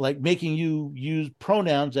 like making you use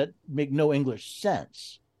pronouns that make no English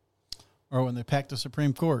sense. Or when they packed the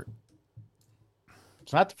Supreme Court.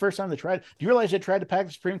 It's not the first time they tried. Do you realize they tried to pack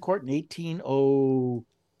the Supreme Court in 1801?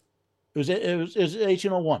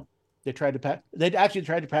 They actually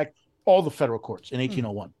tried to pack all the federal courts in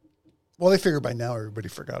 1801. Well, they figured by now everybody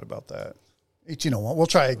forgot about that. 1801. We'll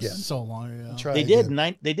try again. So long ago. They did in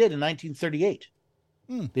 1938.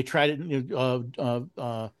 They tried it.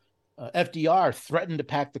 FDR threatened to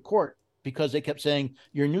pack the court because they kept saying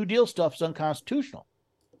your New Deal stuff is unconstitutional.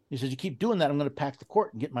 He says, you keep doing that, I'm going to pack the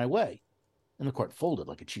court and get my way. And the court folded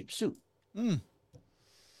like a cheap suit.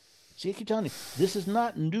 See, I keep telling you, this is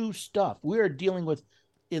not new stuff. We are dealing with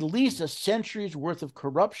at least a century's worth of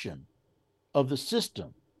corruption of the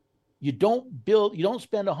system. You don't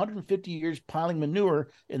spend 150 years piling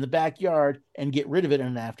manure in the backyard and get rid of it in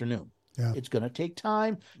an afternoon. Yeah. It's going to take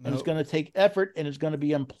time, and it's going to take effort, and it's going to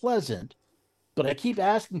be unpleasant. But I keep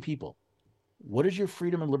asking people, what is your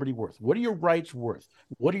freedom and liberty worth? What are your rights worth?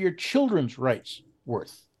 What are your children's rights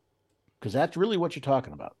worth? Because that's really what you're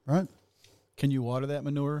talking about. Right. Can you water that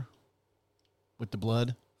manure with the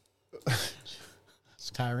blood?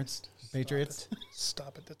 Tyrants, patriots.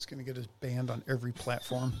 Stop it. That's going to get us banned on every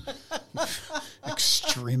platform.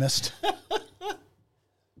 Extremist.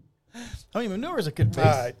 I mean, manure is a good base.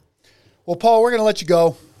 All right. Well, Paul, we're going to let you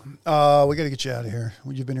go. We got to get you out of here.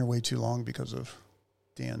 You've been here way too long because of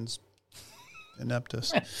Dan's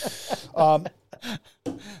ineptness.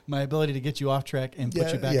 My ability to get you off track and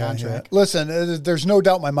put you back on track. Listen, there's no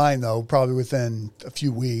doubt in my mind, though, probably within a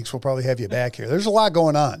few weeks, we'll probably have you back here. There's a lot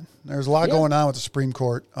going on. There's a lot going on with the Supreme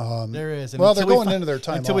Court. There is. And they're going into their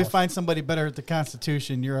time Until off. we find somebody better at the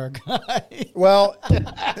Constitution, you're our guy. Well,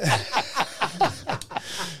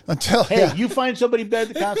 you find somebody better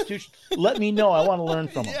at the Constitution, let me know. I want to learn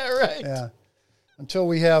from them. Yeah, right. Yeah. Until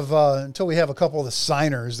we have a couple of the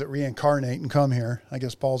signers that reincarnate and come here, I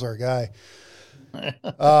guess Paul's our guy.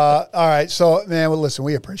 All right. So, man, well, listen,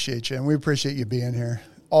 we appreciate you, and we appreciate you being here.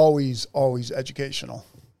 Always educational.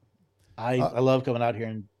 I love coming out here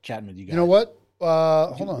and chatting with you guys. You know what?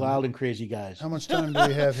 Hold on. Wild and crazy guys. How much time do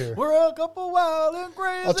we have here? We're a couple wild and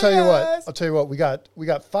crazy I'll tell you guys. what. We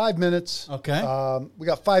got 5 minutes. Okay. We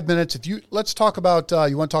got 5 minutes. Let's talk about.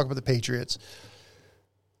 You want to talk about the Patriots?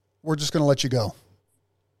 We're just going to let you go.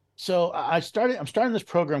 So I'm starting this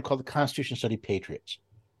program called the Constitution Study Patriots,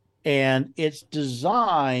 and it's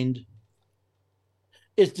designed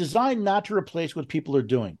not to replace what people are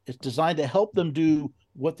doing. It's designed to help them do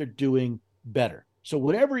what they're doing better. So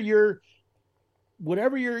whatever your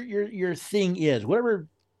thing is, whatever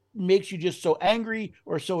makes you just so angry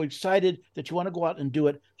or so excited that you want to go out and do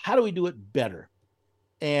it, how do we do it better?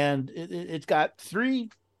 And it's got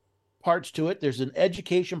 3 parts to it. There's an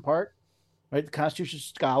education part, right? The Constitution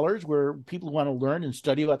Scholars, where people want to learn and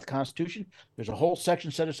study about the Constitution. There's a whole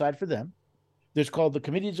section set aside for them. There's called the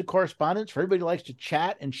Committees of Correspondence, for everybody who likes to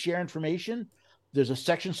chat and share information. There's a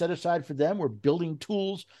section set aside for them. We're building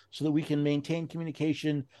tools so that we can maintain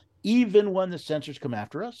communication even when the censors come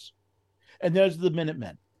after us. And there's the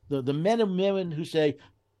Minutemen, the men and women who say,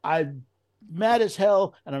 I'm mad as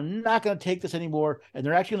hell and I'm not going to take this anymore. And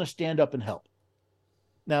they're actually going to stand up and help.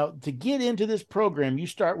 Now, to get into this program, you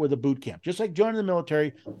start with a boot camp. Just like joining the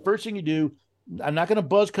military, first thing you do, I'm not going to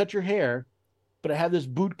buzz cut your hair, but I have this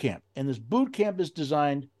boot camp. And this boot camp is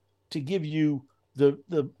designed to give you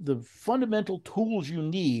the fundamental tools you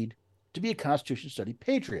need to be a Constitution Study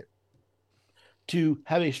patriot, to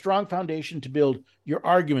have a strong foundation to build your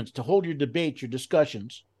arguments, to hold your debates, your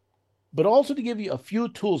discussions, but also to give you a few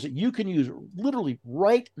tools that you can use literally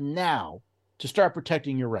right now to start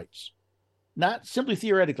protecting your rights. Not simply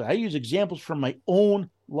theoretically. I use examples from my own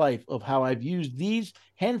life of how I've used these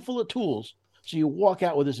handful of tools so you walk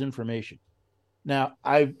out with this information. Now,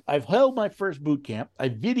 I've held my first boot camp. I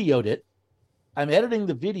videoed it. I'm editing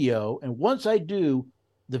the video, and once I do,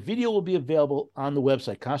 the video will be available on the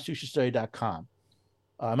website, constitutionstudy.com.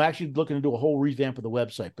 I'm actually looking to do a whole revamp of the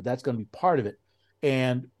website, but that's going to be part of it.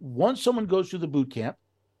 And once someone goes through the boot camp,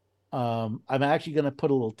 I'm actually going to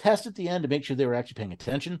put a little test at the end to make sure they were actually paying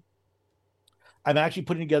attention. I'm actually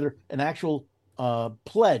putting together an actual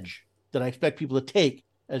pledge that I expect people to take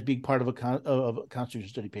as being part of a Constitution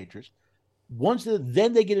Study Patriots.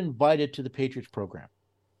 Then they get invited to the Patriots program.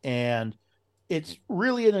 And it's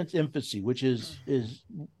really in its infancy, which is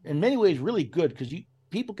in many ways really good because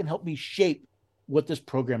people can help me shape what this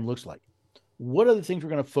program looks like. What are the things we're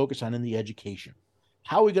going to focus on in the education?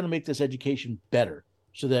 How are we going to make this education better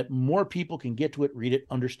so that more people can get to it, read it,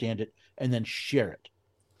 understand it, and then share it?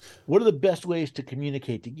 What are the best ways to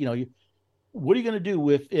communicate? What are you going to do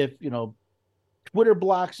if Twitter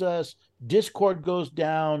blocks us, Discord goes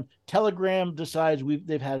down, Telegram decides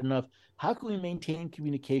they've had enough? How can we maintain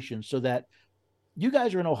communication so that you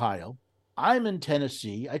guys are in Ohio, I'm in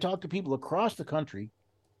Tennessee, I talk to people across the country.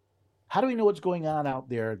 How do we know what's going on out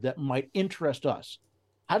there that might interest us?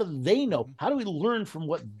 How do they know? How do we learn from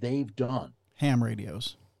what they've done? Ham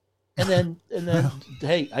radios. And then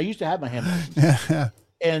hey, I used to have my ham radios.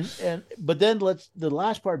 But then the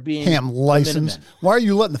last part being ham license. Why are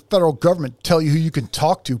you letting the federal government tell you who you can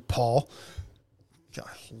talk to, Paul? God,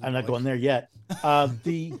 I'm not going there yet.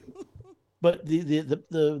 The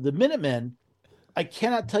Minutemen, I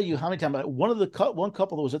cannot tell you how many times. One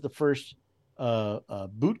couple that was at the first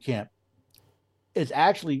boot camp is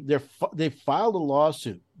actually they filed a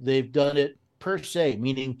lawsuit. They've done it per se,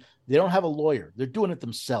 meaning they don't have a lawyer. They're doing it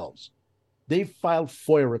themselves. They've filed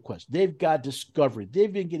FOIA requests. They've got discovery.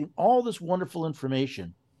 They've been getting all this wonderful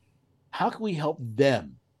information. How can we help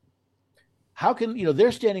them? How can,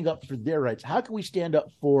 they're standing up for their rights. How can we stand up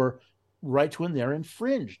for rights when they're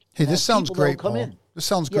infringed? Hey, this sounds great, Paul. This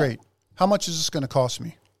sounds great. How much is this going to cost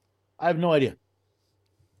me? I have no idea.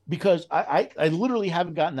 Because I literally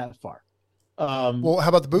haven't gotten that far. Well, how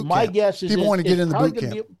about the boot camp? My guess is people want to get in the boot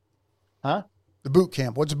camp. Huh? The boot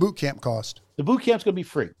camp. What's a boot camp cost? The boot camp's going to be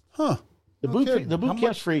free. Huh. The boot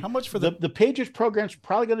camp's free. How much for the Patriots program's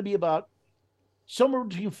probably going to be about somewhere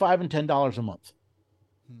between $5 and $10 a month.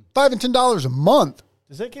 $5 and $10 a month.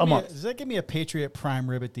 Does that give me a Patriot prime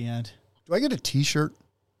rib at the end? Do I get a T-shirt?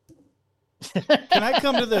 Can I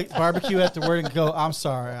come to the barbecue afterward and go, I'm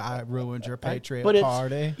sorry, I ruined your Patriot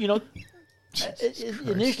party?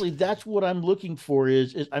 Initially, that's what I'm looking for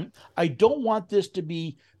is I don't want this to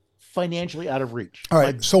be financially out of reach. All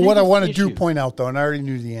right. So what I want to point out, though, and I already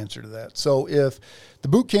knew the answer to that. So if the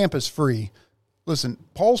boot camp is free, listen,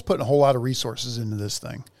 Paul's putting a whole lot of resources into this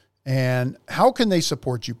thing. And how can they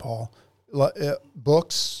support you, Paul?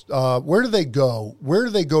 Books, where do they go? Where do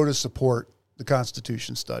they go to support the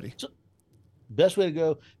Constitution study? So, best way to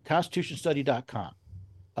go, constitutionstudy.com.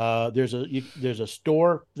 There's a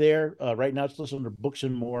store there. Right now it's listed under Books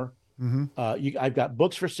and More. I've got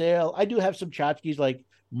books for sale. I do have some tchotchkes like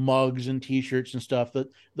mugs and T-shirts and stuff, but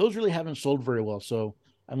those really haven't sold very well. So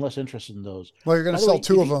I'm less interested in those. Well, you're going to sell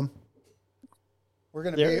two of them. We're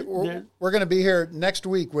going to be here next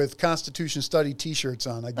week with Constitution Study T-shirts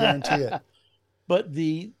on. I guarantee it. But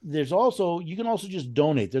there's also, you can also just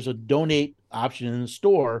donate. There's a donate option in the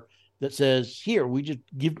store that says, here, we just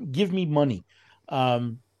give me money.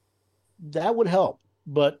 That would help.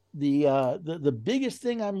 But the biggest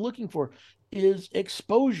thing I'm looking for is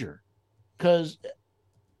exposure, because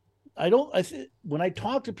when I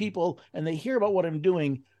talk to people and they hear about what I'm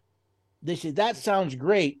doing, they say, that sounds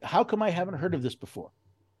great. How come I haven't heard of this before?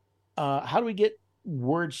 How do we get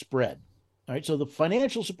word spread? All right. So the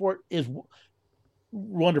financial support is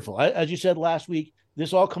wonderful. As you said last week,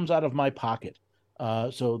 this all comes out of my pocket.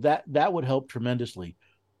 So that would help tremendously.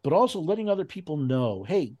 But also letting other people know,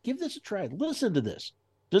 hey, give this a try. Listen to this.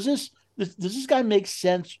 Does this guy make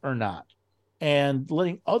sense or not? And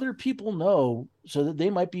letting other people know so that they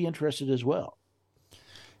might be interested as well.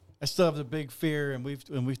 I still have the big fear, and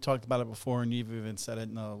we've talked about it before, and you've even said it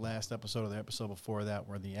in the last episode or the episode before that,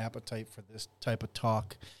 where the appetite for this type of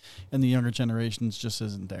talk in the younger generations just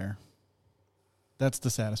isn't there. That's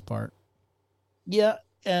the saddest part. Yeah,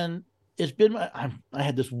 and it's been I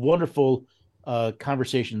had this wonderful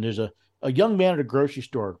conversation. There's a young man at a grocery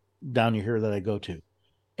store down here that I go to,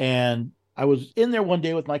 and I was in there one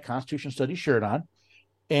day with my Constitution Study shirt on,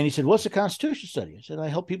 and he said, "What's the Constitution Study?" I said, "I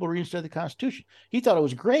help people read and study the Constitution." He thought it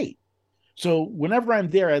was great. So whenever I'm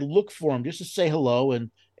there, I look for him just to say hello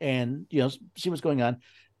and see what's going on.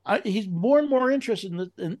 He's more and more interested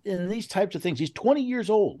in these types of things. He's 20 years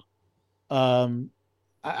old.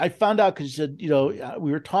 I found out because he said,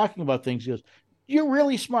 we were talking about things. He goes, "You're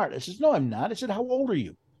really smart." I said, "No, I'm not." I said, "How old are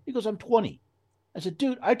you?" He goes, "I'm 20. I said,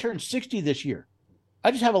 "Dude, I turned 60 this year. I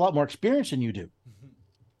just have a lot more experience than you do."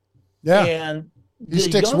 Yeah. And he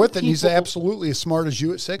sticks with it, and he's absolutely as smart as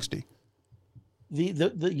you at 60.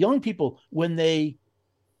 The young people, the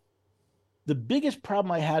biggest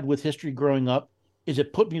problem I had with history growing up is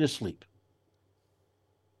it put me to sleep.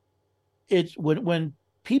 It's when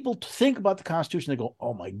people think about the Constitution, they go,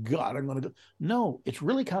 "Oh my God, I'm going to go." No, it's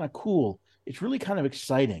really kind of cool. It's really kind of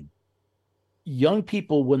exciting. Young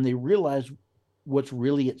people, when they realize what's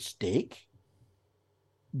really at stake,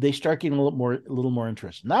 they start getting a little more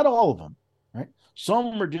interested. Not all of them, right? Some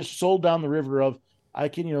of them are just sold down the river of, I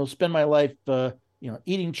can, spend my life,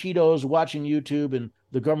 eating Cheetos, watching YouTube, and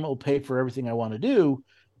the government will pay for everything I want to do.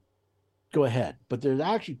 Go ahead. But there's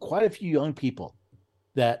actually quite a few young people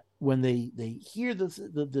that when they hear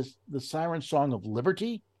the siren song of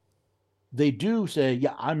liberty, they do say,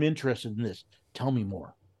 "Yeah, I'm interested in this. Tell me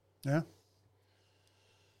more." Yeah.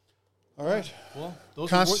 All right. Well,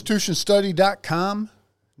 ConstitutionStudy.com.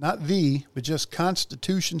 Not but just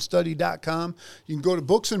constitutionstudy.com. You can go to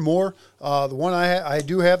Books and More. The one I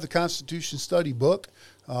do have the Constitution Study book.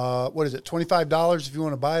 What is it? $25 if you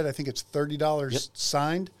want to buy it. I think it's $30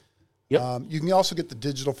 signed. Yep. You can also get the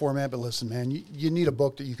digital format, but listen, man, you need a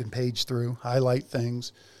book that you can page through, highlight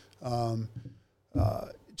things. You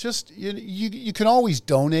can always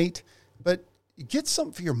donate, but get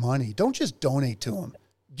something for your money. Don't just donate to them.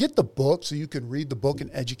 Get the book so you can read the book and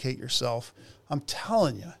educate yourself. I'm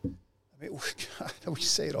telling you. I mean, we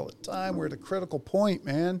say it all the time. We're at a critical point,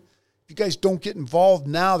 man. If you guys don't get involved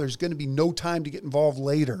now, there's going to be no time to get involved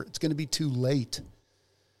later. It's going to be too late.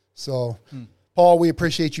 So, Paul, we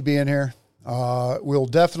appreciate you being here. We'll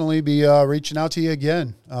definitely be reaching out to you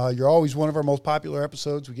again. You're always one of our most popular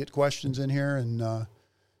episodes. We get questions in here, and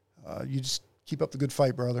you just keep up the good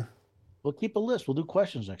fight, brother. We'll keep a list. We'll do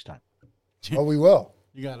questions next time. Oh, we will.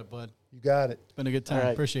 You got it, bud. You got it. It's been a good time.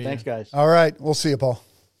 Right. Appreciate it. Thanks, guys. All right. We'll see you, Paul.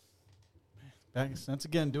 Once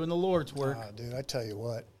again, doing the Lord's work. Dude, I tell you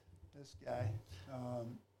what. This guy.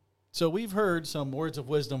 So we've heard some words of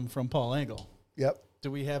wisdom from Paul Engle. Yep.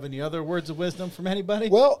 Do we have any other words of wisdom from anybody?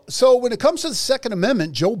 Well, so when it comes to the Second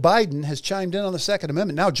Amendment, Joe Biden has chimed in on the Second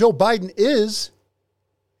Amendment. Now, Joe Biden is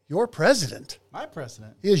your president. My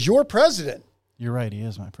president. He is your president. You're right. He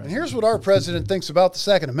is my president. And here's what our president thinks about the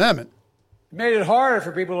Second Amendment. It made it harder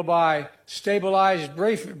for people to buy stabilized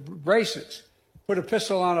braces. Put a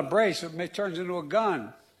pistol on a brace, it turns into a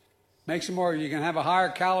gun. Makes it more, you can have a higher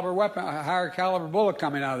caliber weapon, a higher caliber bullet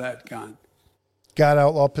coming out of that gun. Got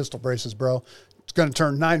outlaw pistol braces, bro. It's going to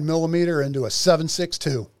turn 9mm into a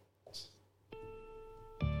 7.62.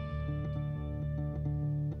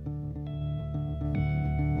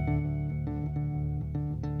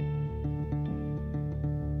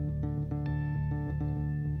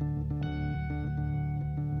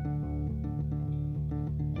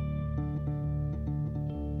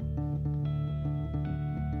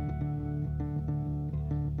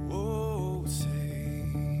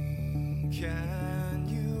 Can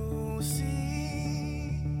you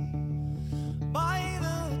see by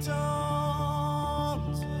the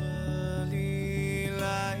dawn's early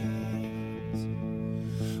light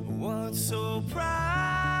what so proudly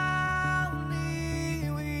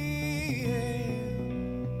we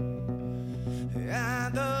hailed at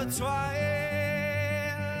the twilight's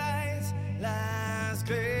last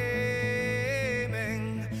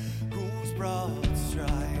gleaming, whose broad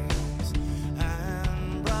stripes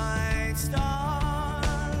and bright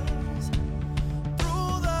stars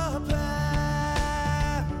through the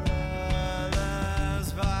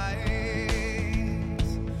perilous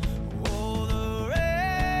fights, oh, the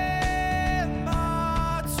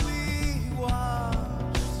ramparts we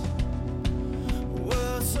watched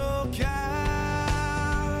were so gallantly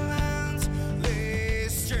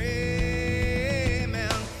streaming,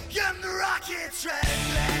 and the rockets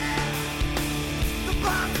trembling, the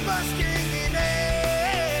bombs bursting in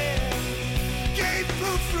air, gave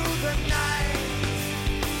proof through the night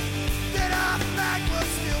that our flag was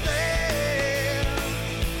still there.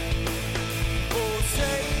 Oh,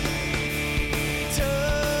 say,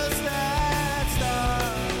 does that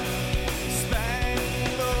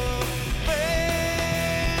star-spangled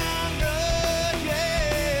banner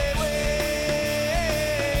yet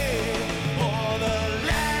wave o'er the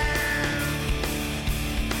land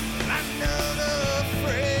under the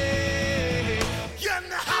fray, and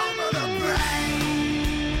the home of the brave?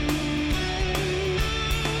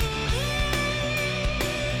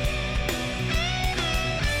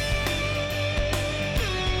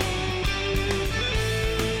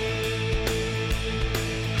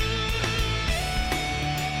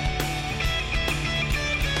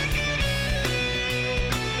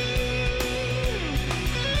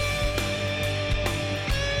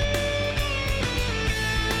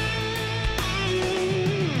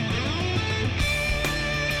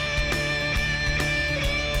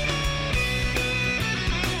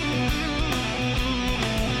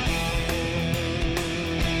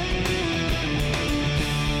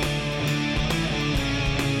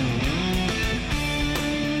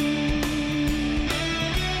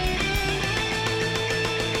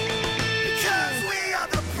 Because we are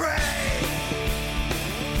the brave.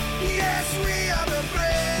 Yes, we are the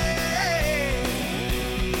brave.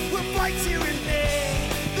 We'll fight you in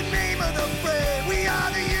the name of the brave. We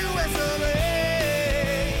are the US of A.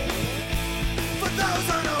 For those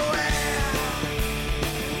unaware,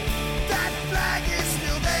 that flag is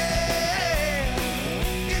still there.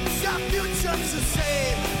 It's our future to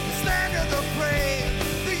save. This land of the brave,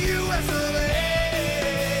 the US of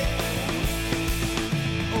A.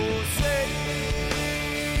 Oh, say,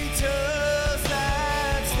 does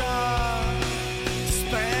that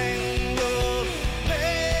star-spangled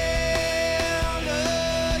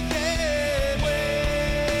banner yet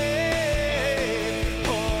wave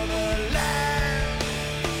o'er the land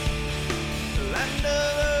of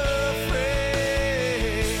the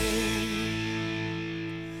free,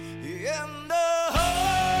 in the home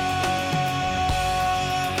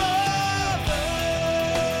of the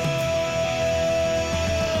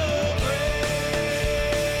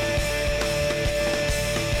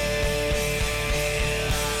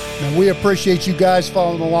And we appreciate you guys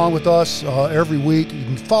following along with us every week. You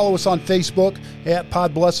can follow us on Facebook at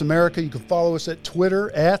Pod Bless America. You can follow us at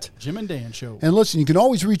Twitter at Jim and Dan Show. And listen, you can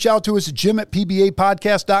always reach out to us at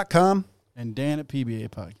jim@pbapodcast.com. And Dan at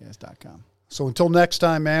pbapodcast.com. So until next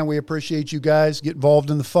time, man, we appreciate you guys. Get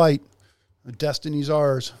involved in the fight. Destiny's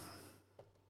ours.